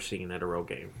ever seen at a road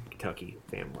game, Kentucky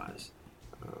fan-wise.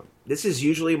 This is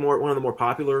usually one of the more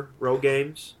popular road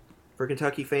games for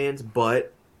Kentucky fans,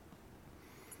 but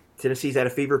Tennessee's at a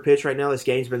fever pitch right now. This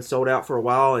game's been sold out for a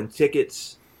while, and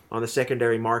tickets on the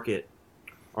secondary market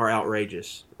are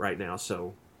outrageous right now.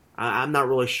 So I'm not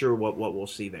really sure what we'll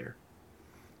see there.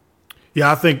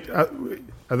 Yeah, I think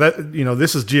that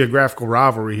this is geographical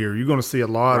rivalry here. You're going to see a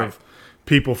lot of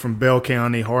people from Bell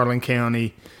County, Harlan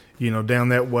County, down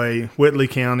that way, Whitley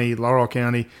County, Laurel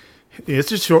County. It's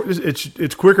just short.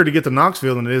 It's quicker to get to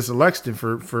Knoxville than it is to Lexington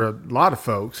for a lot of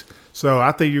folks. So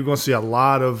I think you're going to see a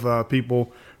lot of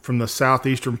people from the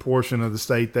southeastern portion of the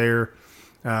state there.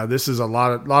 This is a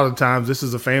lot of times. This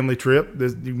is a family trip.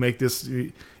 You make this.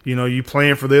 You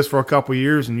plan for this for a couple of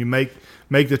years and you make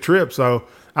the trip. So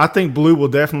I think blue will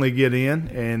definitely get in,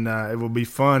 and it will be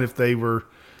fun if they were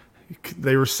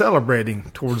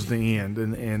celebrating towards the end.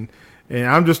 And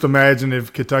I'm just imagining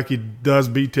if Kentucky does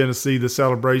beat Tennessee, the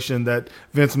celebration that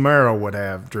Vince Marrow would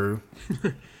have, Drew.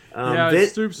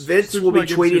 Vince will be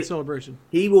tweeting. Celebration.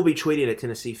 He will be tweeting at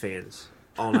Tennessee fans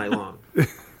all night long.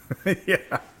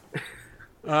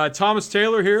 Yeah. Thomas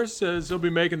Taylor here says he'll be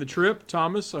making the trip.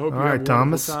 Thomas, I hope you have a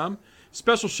wonderful time.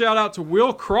 Special shout out to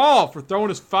Will Crawl for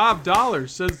throwing us $5.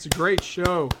 Says it's a great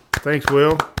show. Thanks,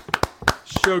 Will.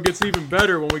 Show gets even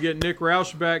better when we get Nick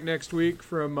Roush back next week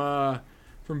from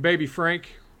Baby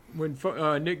Frank when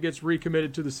Nick gets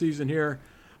recommitted to the season here.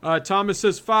 Thomas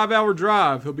says 5-hour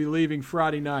drive. He'll be leaving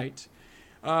Friday night.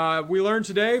 We learned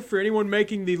today, for anyone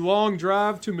making the long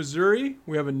drive to Missouri,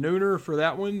 we have a nooner for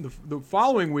that one the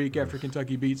following week after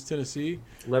Kentucky beats Tennessee.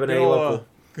 11 a.m. local.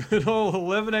 Good old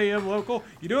 11 a.m. local.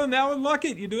 You doing that one,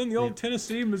 Luckett? You doing the old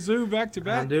Tennessee, Mizzou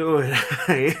back-to-back? I'm doing.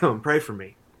 I am. Pray for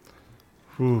me.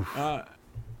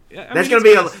 That's going to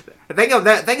be think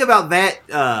about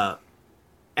that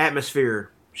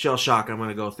atmosphere, shell shock I'm going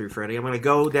to go through, Freddie. I'm going to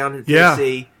go down to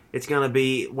Tennessee. Yeah. It's going to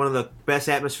be one of the best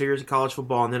atmospheres in college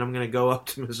football, and then I'm going to go up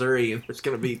to Missouri, and there's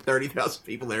going to be 30,000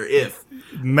 people there.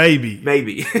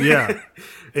 Maybe. Yeah.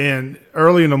 And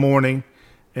early in the morning,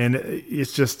 And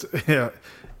it's just,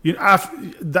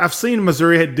 I've seen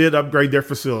Missouri did upgrade their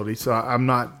facility, so I'm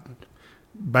not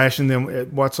bashing them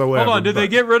whatsoever. Hold on, did they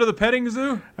get rid of the petting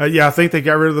zoo? Yeah, I think they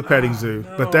got rid of the petting zoo.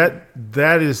 No. But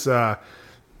that is,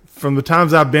 from the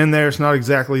times I've been there, it's not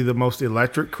exactly the most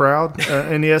electric crowd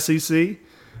in the SEC.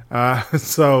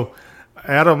 So,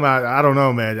 Adam, I don't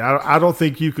know, man. I don't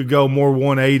think you could go more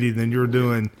 180 than you're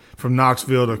doing from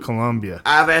Knoxville to Columbia.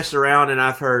 I've asked around, and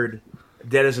I've heard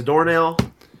dead as a doornail.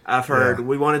 I've heard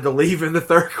we wanted to leave in the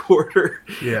third quarter.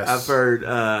 Yes. I've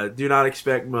heard do not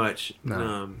expect much.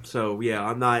 No. So, yeah,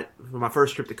 I'm not – for my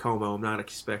first trip to Como, I'm not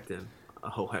expecting a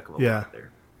whole heck of a lot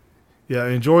there. Yeah,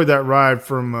 enjoyed that ride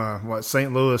from,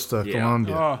 St. Louis to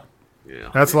Columbia. Oh, Yeah.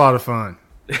 That's a lot of fun.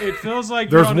 it feels like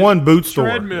There's you're on one a boot store.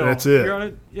 treadmill. That's it.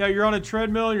 You're on a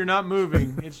treadmill and you're not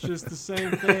moving. It's just the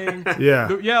same thing.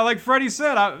 Yeah. Yeah, like Freddie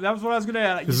said, that was what I was going to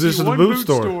add. Is You this see a one boot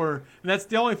store? and that's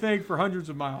the only thing for hundreds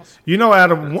of miles. You know,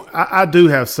 Adam, I do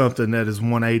have something that is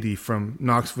 180 from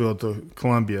Knoxville to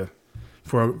Columbia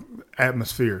for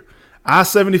atmosphere.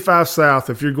 I-75 South,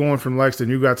 if you're going from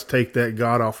Lexington, you got to take that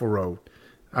god-awful road.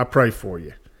 I pray for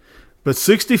you. But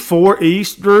 64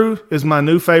 East, Drew, is my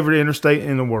new favorite interstate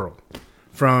in the world,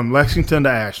 from Lexington to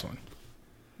Ashland.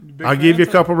 I'll give you a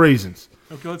couple reasons.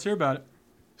 Okay, let's hear about it.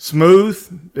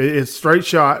 Smooth, it's straight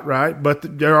shot, right?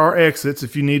 But there are exits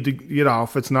if you need to get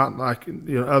off. It's not like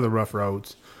other rough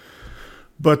roads.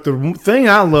 But the thing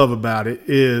I love about it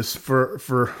is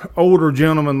for older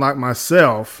gentlemen like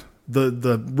myself,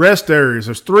 the rest areas.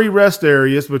 There's 3 rest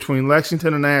areas between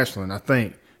Lexington and Ashland, I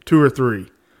think, 2 or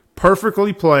 3.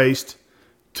 Perfectly placed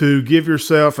to give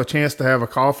yourself a chance to have a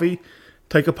coffee,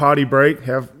 take a potty break,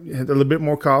 have a little bit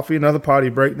more coffee, another potty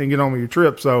break, then get on with your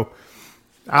trip. So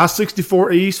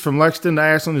I-64 East from Lexington to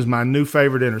Ashland is my new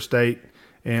favorite interstate,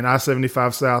 and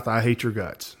I-75 South, I hate your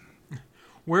guts.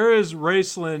 Where is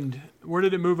Raceland? Where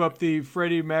did it move up the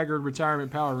Freddie Maggard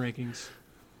retirement power rankings?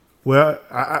 Well,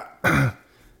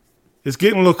 it's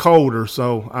getting a little colder,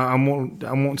 so I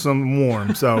want something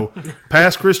warm. So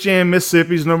past Christian,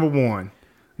 Mississippi is number 1.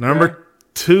 Number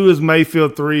 2 is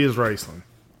Mayfield. 3 is Raceland.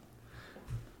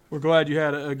 We're glad you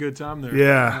had a good time there.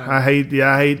 Yeah, I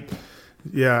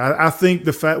think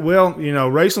the fact,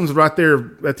 Raceland's right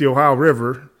there at the Ohio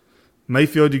River.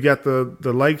 Mayfield, you got the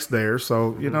lakes there.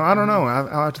 So, I don't know.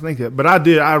 I'll have to think of it. But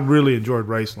I really enjoyed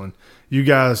Raceland. You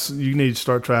guys, you need to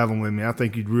start traveling with me. I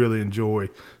think you'd really enjoy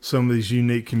some of these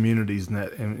unique communities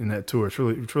in that tour. It's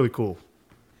really cool.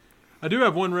 I do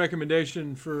have one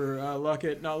recommendation for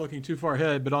Luckett, not looking too far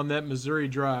ahead, but on that Missouri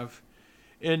drive.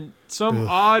 In some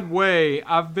odd way,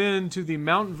 I've been to the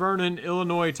Mount Vernon,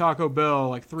 Illinois Taco Bell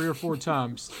like 3 or 4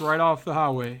 times. It's right off the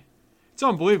highway. It's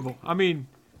unbelievable. I mean,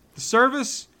 the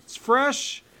service, it's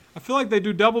fresh. I feel like they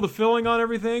do double the filling on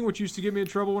everything, which used to get me in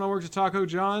trouble when I worked at Taco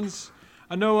John's.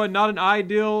 I know not an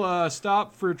ideal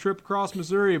stop for a trip across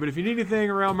Missouri, but if you need anything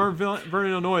around Mount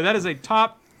Vernon, Illinois, that is a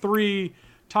top 3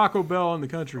 Taco Bell in the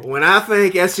country. When I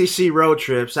think SEC road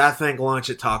trips, I think lunch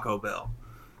at Taco Bell.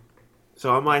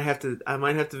 So I might have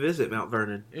to visit Mount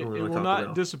Vernon. It will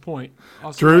not disappoint.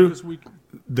 Drew, this week.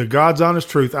 The God's honest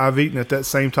truth, I've eaten at that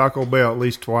same Taco Bell at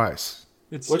least twice.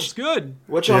 It's good.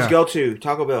 What y'all's go to?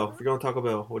 Taco Bell. If you're going to Taco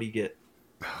Bell, what do you get?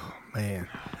 Man,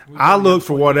 I look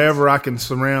for whatever I can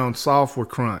surround soft with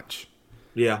crunch.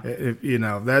 Yeah,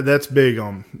 that's big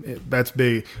on. That's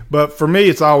big. But for me,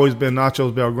 it's always been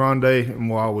Nachos Bel Grande, and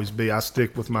will always be. I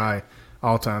stick with my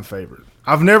all-time favorite.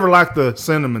 I've never liked the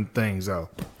cinnamon things though.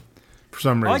 For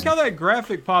some reason, I like how that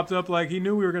graphic popped up. Like he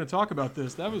knew we were going to talk about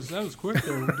this. That was quick.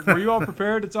 Though. Were you all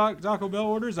prepared to talk Taco Bell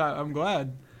orders? I'm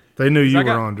glad. They knew you were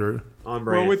on, Drew. On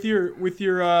brand. Well, with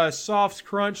your soft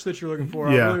crunch that you're looking for,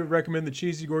 I really recommend the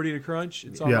cheesy gordita crunch.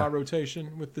 It's on my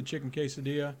rotation with the chicken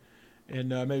quesadilla and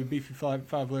maybe beefy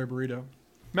 5-layer burrito.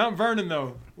 Mount Vernon,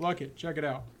 though, Luckett, check it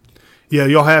out. Yeah,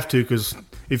 you'll have to because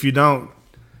if you don't,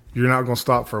 you're not going to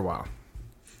stop for a while.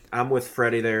 I'm with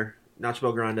Freddie there. Nacho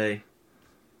Bel Grande,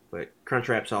 but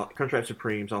Crunchwrap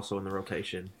Supreme's also in the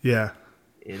rotation. Yeah.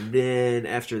 And then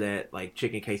after that, like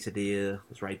chicken quesadilla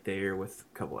was right there with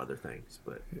a couple other things.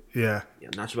 But yeah,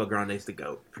 Nacho Bel Grande's the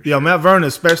GOAT. Yeah, sure. Mount Vernon,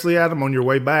 especially Adam, on your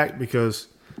way back because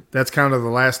that's kind of the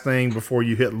last thing before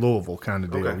you hit Louisville, kind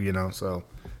of deal. So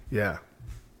yeah,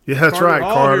 that's Carter right,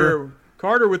 Carter. Here.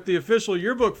 Carter with the official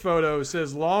yearbook photo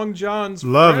says Long John's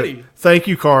Love ready. it. Thank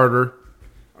you, Carter.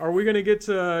 Are we going to get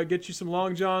you some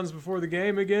Long Johns before the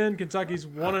game again? Kentucky's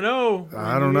 1-0.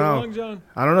 I don't know. Long John?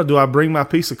 I don't know. Do I bring my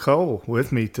piece of coal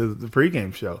with me to the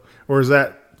pregame show? Or is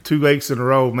that 2 weeks in a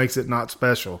row makes it not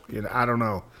special? I don't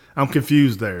know. I'm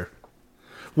confused there.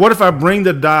 What if I bring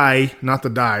the die, not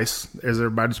the dice, as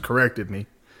everybody's corrected me,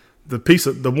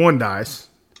 the 1 dice,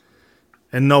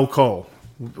 and no Cole.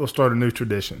 We'll start a new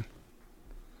tradition.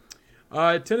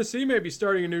 Tennessee may be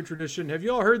starting a new tradition. Have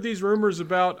you all heard these rumors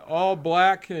about all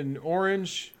black and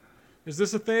orange? Is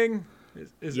this a thing?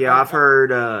 I've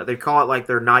heard they call it like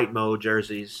their night mode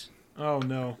jerseys. Oh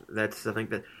no, that's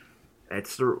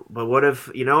but what if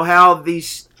you know how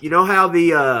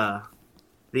the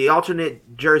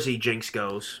alternate jersey jinx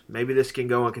goes? Maybe this can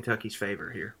go in Kentucky's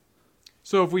favor here.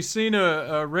 So have we seen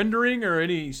a rendering or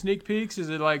any sneak peeks? Is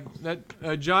it like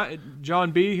that?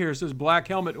 John B here says black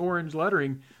helmet, orange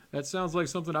lettering. That sounds like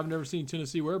something I've never seen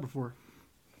Tennessee wear before.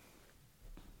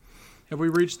 Have we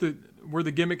reached the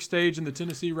gimmick stage in the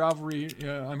Tennessee rivalry?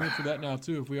 I'm here for that now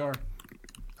too. If we are,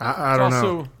 I don't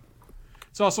know.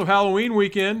 It's also Halloween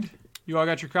weekend. You all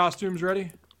got your costumes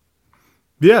ready?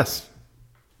 Yes.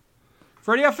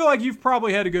 Freddie, I feel like you've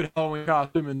probably had a good Halloween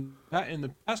costume in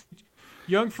the past.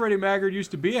 Young Freddie Maggard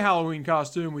used to be a Halloween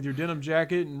costume with your denim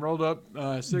jacket and rolled up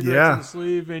cigarettes in the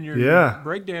sleeve and your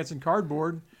breakdancing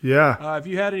cardboard. Yeah. Have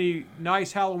you had any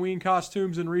nice Halloween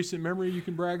costumes in recent memory you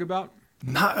can brag about?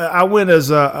 I went as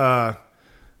Donald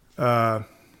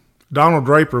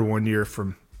Draper one year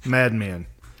from Mad Men.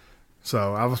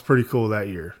 So I was pretty cool that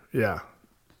year. Yeah.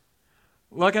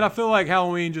 Look, and I feel like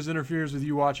Halloween just interferes with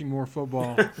you watching more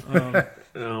football.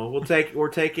 No, we're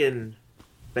taking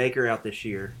Baker out this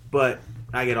year, but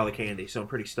I get all the candy, so I'm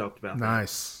pretty stoked about that.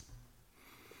 Nice.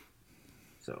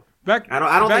 So I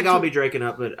don't think I'll be dressing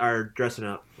up.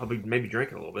 I'll be maybe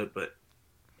drinking a little bit, but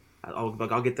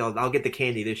I'll get the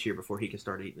candy this year before he can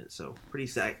start eating it. So pretty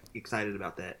excited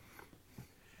about that.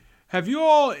 Do you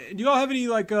all have any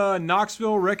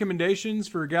Knoxville recommendations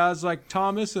for guys like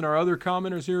Thomas and our other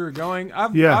commenters here who are going?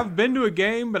 I've been to a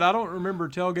game, but I don't remember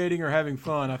tailgating or having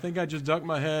fun. I think I just ducked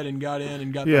my head and got in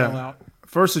and got the hell out.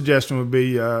 First suggestion would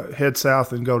be head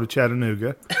south and go to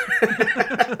Chattanooga.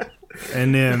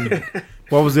 And then,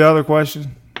 what was the other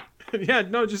question? Yeah,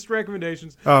 no, just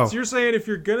recommendations. Oh. So you're saying if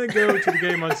you're going to go to the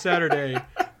game on Saturday,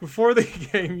 before the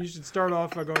game, you should start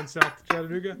off by going south to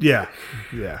Chattanooga? Yeah.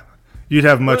 You'd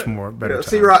have better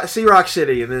time. See Rock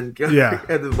City and then go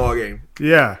head to the ball game.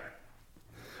 Yeah.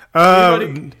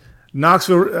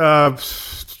 Knoxville,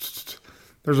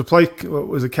 there's a place,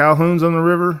 was it Calhoun's on the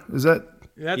river? Is that?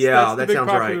 That's the big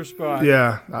popular right. spot.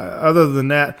 Yeah. Other than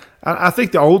that, I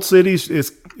think the old city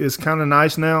is kind of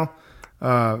nice now.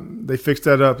 They fixed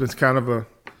that up. It's kind of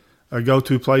a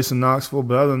go-to place in Knoxville.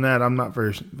 But other than that, I'm not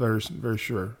very, very, very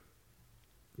sure.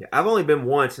 Yeah, I've only been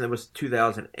once, and it was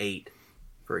 2008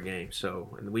 for a game.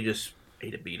 So, and we just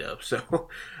ate a beat up. So,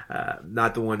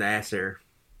 not the one to ask there.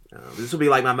 This will be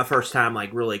like my first time,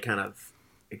 like really kind of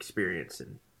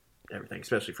experiencing everything,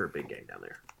 especially for a big game down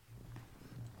there.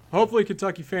 Hopefully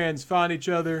Kentucky fans find each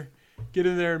other, get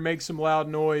in there and make some loud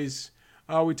noise.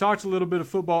 We talked a little bit of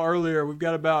football earlier. We've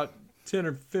got about 10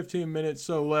 or 15 minutes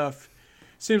so left.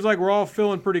 Seems like we're all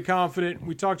feeling pretty confident.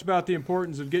 We talked about the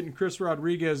importance of getting Chris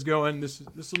Rodriguez going. This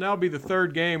will now be the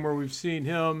third game where we've seen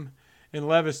him and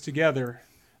Levis together.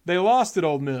 They lost at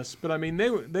Ole Miss, but, I mean,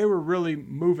 they were really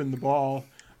moving the ball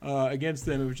against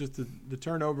them. It was just the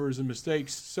turnovers and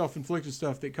mistakes, self-inflicted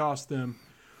stuff that cost them.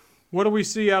 What do we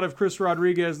see out of Chris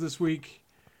Rodriguez this week?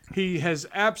 He has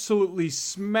absolutely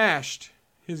smashed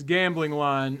his gambling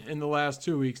line in the last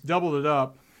 2 weeks, doubled it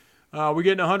up. We're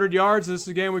getting 100 yards. This is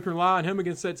a game we can rely on him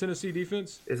against that Tennessee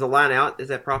defense. Is the line out? Is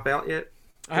that prop out yet?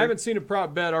 I haven't seen a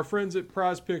prop bet. Our friends at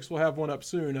Prize Picks will have one up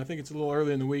soon. I think it's a little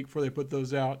early in the week before they put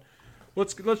those out.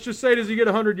 Let's just say, does he get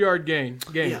a 100-yard game?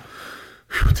 Yeah.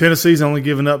 Tennessee's only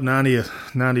giving up 90 a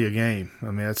game. I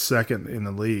mean, that's second in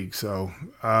the league. So,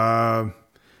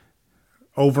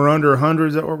 over under 100,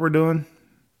 is that what we're doing?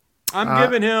 I'm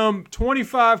giving him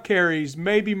 25 carries,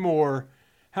 maybe more.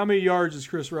 How many yards is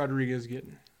Chris Rodriguez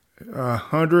getting?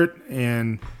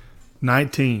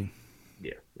 119.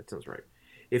 Yeah, that sounds right.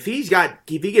 If he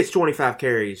gets 25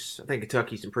 carries, I think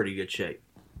Kentucky's in pretty good shape.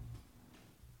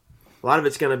 A lot of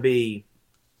it's going to be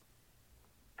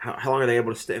how long are they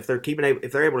able to stay. If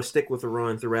they're able to stick with the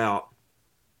run throughout,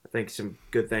 I think some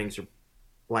good things are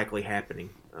likely happening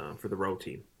for the road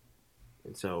team.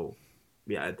 And so,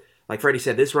 yeah, like Freddie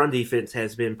said, this run defense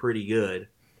has been pretty good,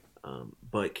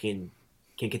 but can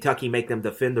Kentucky make them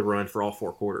defend the run for all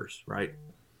four quarters, right?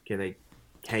 Can they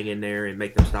hang in there and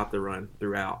make them stop the run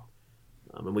throughout?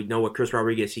 And we know what Chris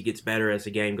Rodriguez, he gets better as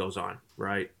the game goes on,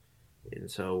 right?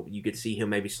 And so you could see him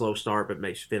maybe slow start but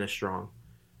may finish strong.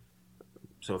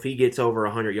 So if he gets over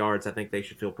 100 yards, I think they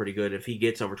should feel pretty good. If he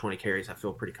gets over 20 carries, I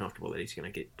feel pretty comfortable that he's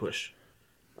going to get push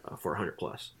for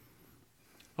 100+.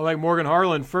 I like Morgan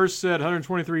Harlan. First said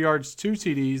 123 yards, 2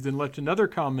 TDs, then left another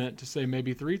comment to say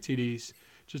maybe 3 TDs.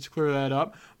 just to clear that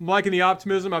up. I'm liking the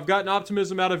optimism. I've gotten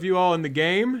optimism out of you all in the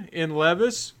game, in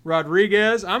Levis,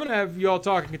 Rodriguez. I'm going to have you all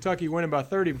talking Kentucky winning by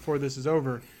 30 before this is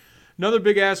over. Another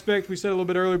big aspect we said a little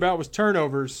bit earlier about was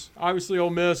turnovers. Obviously, Ole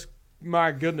Miss,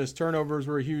 my goodness, turnovers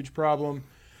were a huge problem.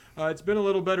 It's been a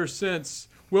little better since.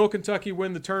 Will Kentucky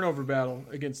win the turnover battle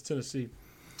against Tennessee?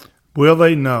 Will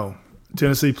they? No.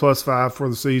 Tennessee +5 for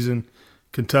the season.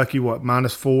 Kentucky,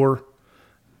 -4?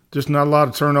 Just not a lot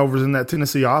of turnovers in that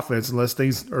Tennessee offense unless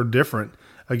things are different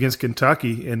against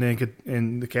Kentucky. And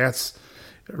the Cats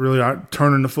really aren't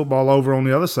turning the football over on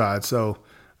the other side. So,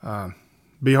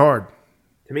 be hard.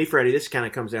 To me, Freddie, this kind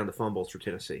of comes down to fumbles for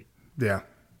Tennessee. Yeah.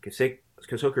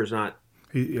 Because Hooker's not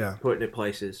putting it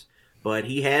places. But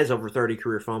he has over 30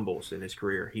 career fumbles in his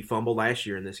career. He fumbled last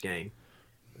year in this game.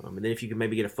 And then if you can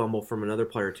maybe get a fumble from another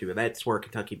player or two, that's where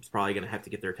Kentucky's probably going to have to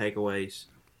get their takeaways.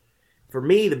 For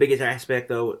me, the biggest aspect,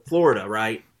 though, Florida,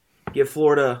 right? Give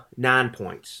Florida 9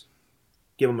 points.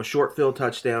 Give them a short field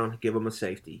touchdown. Give them a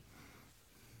safety.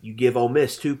 You give Ole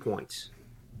Miss 2 points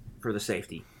for the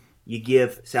safety. You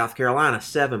give South Carolina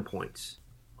 7 points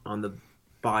on the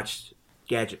botched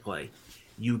gadget play.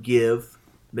 You give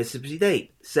Mississippi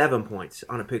State 7 points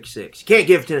on a pick six. You can't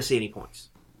give Tennessee any points.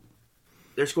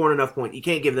 They're scoring enough points. You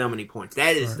can't give them any points.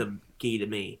 That is the key to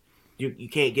me. You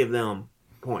can't give them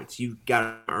points. You've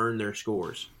got to earn their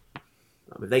scores.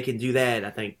 If they can do that, I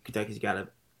think Kentucky's got a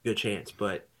good chance.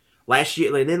 But last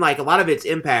year, and then a lot of it's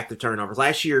impact of turnovers.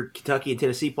 Last year, Kentucky and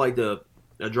Tennessee played a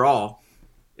draw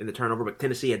in the turnover, but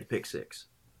Tennessee had the pick six.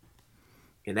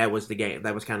 And that was the game.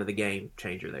 That was kind of the game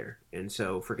changer there. And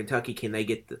so for Kentucky, can they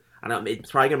get I don't know, it's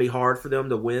probably going to be hard for them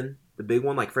to win the big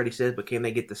one, like Freddie said, but can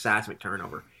they get the seismic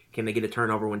turnover? Can they get a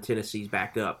turnover when Tennessee's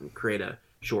backed up and create a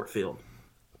short field?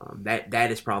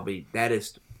 That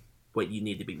is what you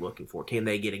need to be looking for. Can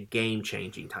they get a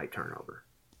game-changing type turnover?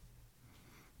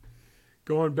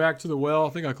 Going back to the well,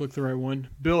 I think I clicked the right one.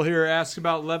 Bill here asks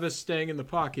about Levis staying in the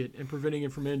pocket and preventing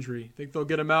him from injury. Think they'll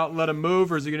get him out and let him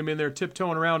move, or is he going to be in there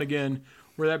tiptoeing around again,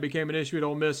 where that became an issue at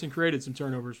Ole Miss and created some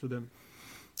turnovers for them?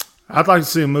 I'd like to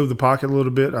see him move the pocket a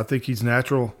little bit. I think he's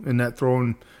natural in that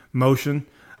throwing motion.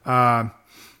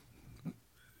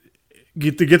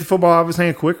 Get the football out of his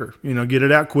hand quicker. Get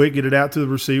it out quick, get it out to the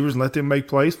receivers, and let them make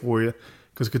plays for you.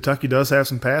 Because Kentucky does have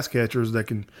some pass catchers that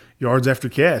can yards after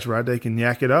catch, right? They can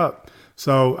yak it up.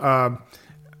 So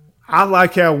I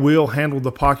like how Will handled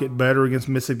the pocket better against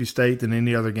Mississippi State than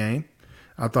any other game.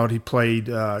 I thought he played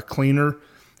cleaner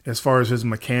as far as his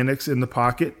mechanics in the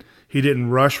pocket. He didn't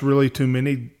rush really too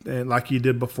many like he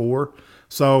did before.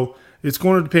 So it's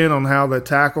going to depend on how the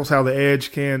tackles, how the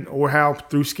edge can, or how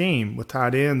through scheme with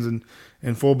tight ends and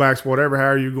fullbacks, whatever,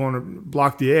 how you're going to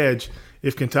block the edge.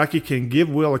 If Kentucky can give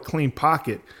Will a clean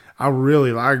pocket, I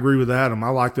agree with Adam. I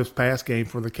like this pass game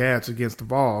for the Cats against the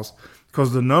Vols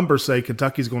because the numbers say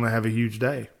Kentucky's going to have a huge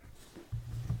day.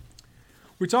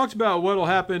 We talked about what will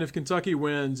happen if Kentucky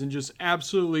wins and just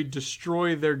absolutely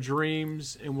destroy their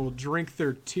dreams and will drink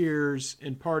their tears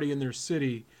and party in their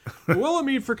city. What will it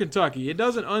mean for Kentucky? It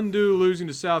doesn't undo losing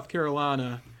to South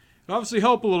Carolina. It obviously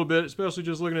help a little bit, especially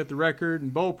just looking at the record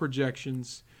and bowl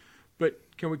projections. But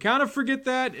can we kind of forget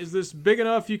that? Is this big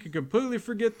enough you can completely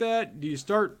forget that? Do you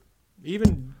start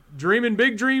even dreaming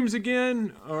big dreams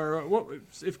again? Or what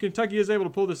if Kentucky is able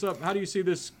to pull this up, how do you see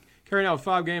this carrying out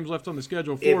 5 games left on the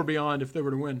schedule, 4 beyond if they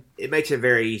were to win? It makes it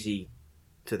very easy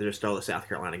to just throw the South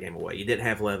Carolina game away. You didn't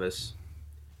have Levis.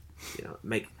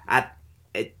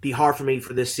 It'd be hard for me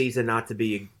for this season not to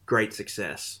be a great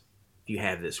success if you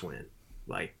have this win.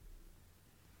 And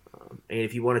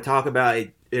if you want to talk about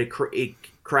it, it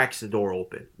cracks the door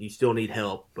open. You still need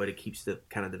help, but it keeps the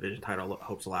kind of division title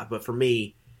hopes alive. But for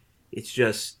me, it's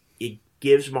just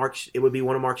it would be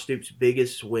one of Mark Stoops'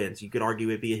 biggest wins. You could argue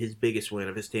it'd be his biggest win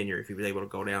of his tenure if he was able to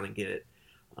go down and get it.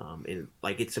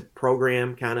 It's a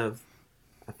program kind of.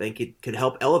 I think it could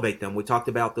help elevate them. We talked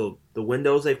about the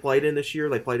windows they played in this year.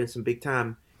 They played in some big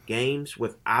time games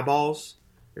with eyeballs.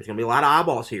 There's going to be a lot of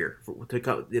eyeballs here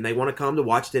and they want to come to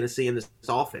watch Tennessee in this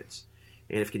offense.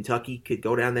 And if Kentucky could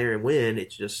go down there and win,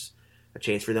 it's just a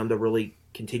chance for them to really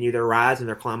continue their rise and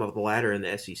their climb up the ladder in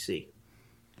the SEC.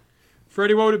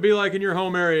 Freddie, what would it be like in your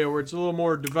home area where it's a little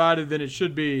more divided than it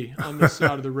should be on this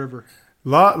side of the river?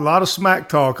 Lot of smack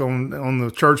talk on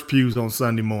the church pews on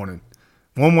Sunday morning,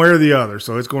 one way or the other.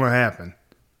 So it's going to happen.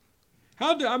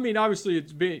 Obviously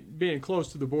it's being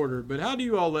close to the border, but how do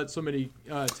you all let so many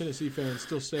Tennessee fans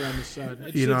still stay on this side?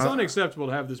 It's unacceptable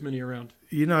to have this many around.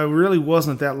 It really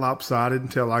wasn't that lopsided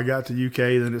until I got to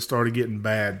UK. Then it started getting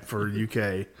bad for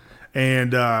UK,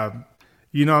 and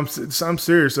I'm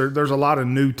serious. There's a lot of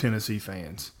new Tennessee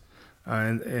fans,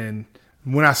 and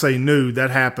when I say new, that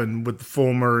happened with the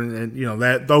Fulmer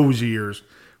and those years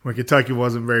when Kentucky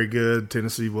wasn't very good,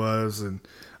 Tennessee was, and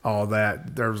all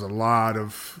that. There was a lot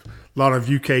of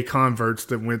UK converts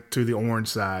that went to the orange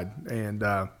side, and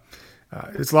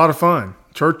it's a lot of fun.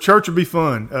 Church will be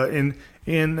fun.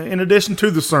 In addition to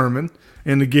the sermon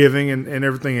and the giving and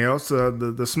everything else,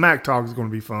 the smack talk is going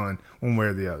to be fun one way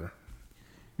or the other.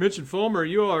 Mentioned Fulmer,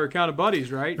 you all are kind of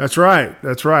buddies, right? That's right.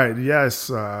 Yes,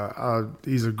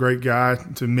 he's a great guy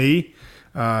to me.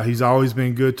 He's always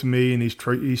been good to me, and he's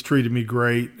treated me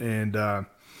great. And I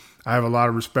have a lot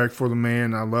of respect for the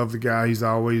man. I love the guy. He's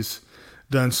always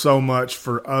done so much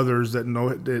for others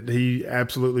that he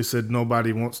absolutely said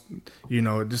nobody wants.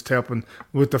 Just helping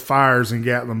with the fires in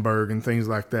Gatlinburg and things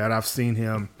like that. I've seen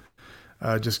him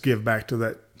just give back to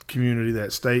that community,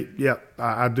 that state. Yep,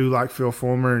 I do like Phil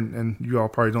Fulmer, and you all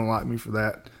probably don't like me for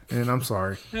that, and I'm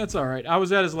sorry. That's all right. I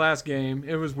was at his last game.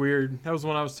 It was weird. That was the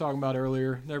one I was talking about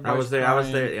earlier. I was there.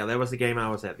 Yeah, that was the game I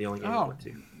was at. The only game I went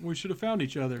to. We should have found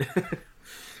each other.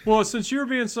 Well, since you're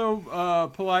being so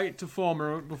polite to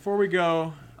Fulmer, before we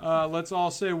go, let's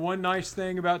all say one nice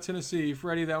thing about Tennessee.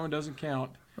 Freddie, that one doesn't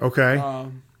count. Okay.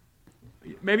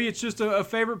 Maybe it's just a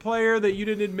favorite player that you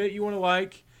didn't admit you want to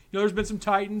like. There's been some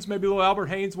Titans, maybe a little Albert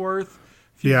Haynesworth, a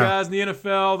few guys in the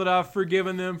NFL that I've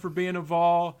forgiven them for being a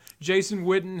Vol. Jason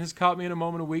Witten has caught me in a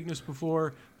moment of weakness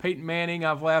before. Peyton Manning,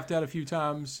 I've laughed at a few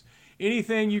times.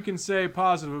 Anything you can say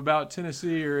positive about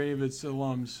Tennessee or any of its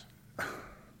alums?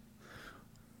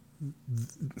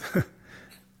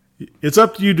 It's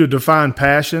up to you to define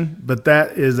passion, but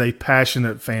that is a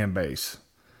passionate fan base.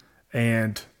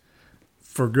 And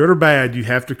for good or bad, you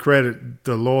have to credit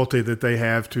the loyalty that they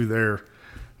have to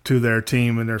their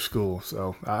team and their school.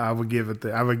 So I would give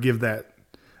that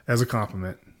as a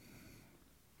compliment.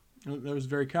 That was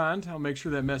very kind. I'll make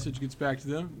sure that message gets back to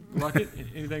them. Luckett,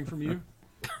 anything from you?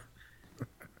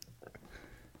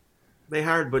 They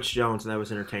hired Butch Jones, and that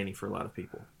was entertaining for a lot of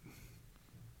people.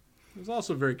 It was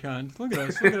also very kind. Look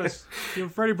at us.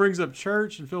 Freddie brings up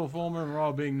church and Phil Fulmer, and we're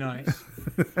all being nice.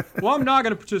 Well, I'm not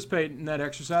going to participate in that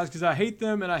exercise because I hate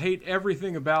them and I hate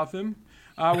everything about them.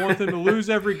 I want them to lose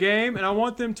every game, and I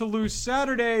want them to lose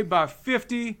Saturday by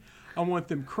 50. I want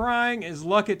them crying as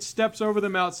Luckett steps over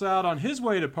them outside on his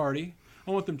way to party.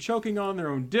 I want them choking on their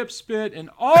own dip spit and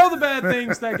all the bad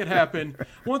things that could happen.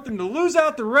 I want them to lose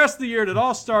out the rest of the year and it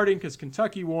all starting because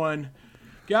Kentucky won.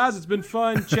 Guys, it's been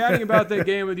fun chatting about that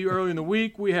game with you early in the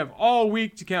week. We have all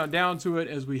week to count down to it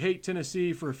as we hate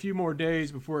Tennessee for a few more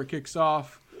days before it kicks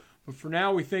off. But for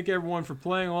now, we thank everyone for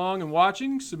playing along and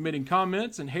watching, submitting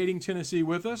comments, and hating Tennessee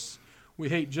with us. We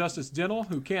hate Justice Dental,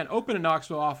 who can't open a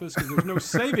Knoxville office because there's no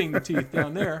saving the teeth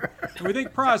down there. And we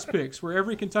thank Prize Picks, where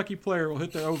every Kentucky player will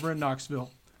hit their over in Knoxville.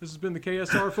 This has been the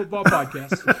KSR Football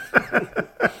Podcast.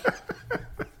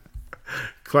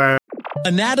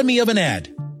 Anatomy of an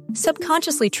ad.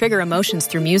 Subconsciously trigger emotions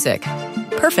through music.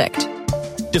 Perfect.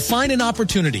 Define an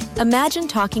opportunity. Imagine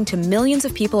talking to millions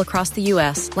of people across the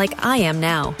U.S. like I am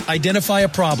now. Identify a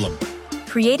problem.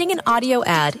 Creating an audio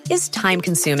ad is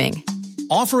time-consuming.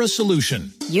 Offer a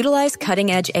solution. Utilize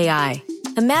cutting-edge AI.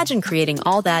 Imagine creating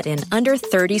all that in under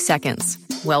 30 seconds.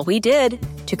 Well, we did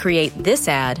to create this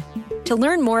ad. To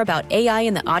learn more about AI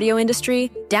in the audio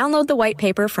industry, download the white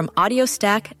paper from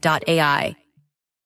audiostack.ai.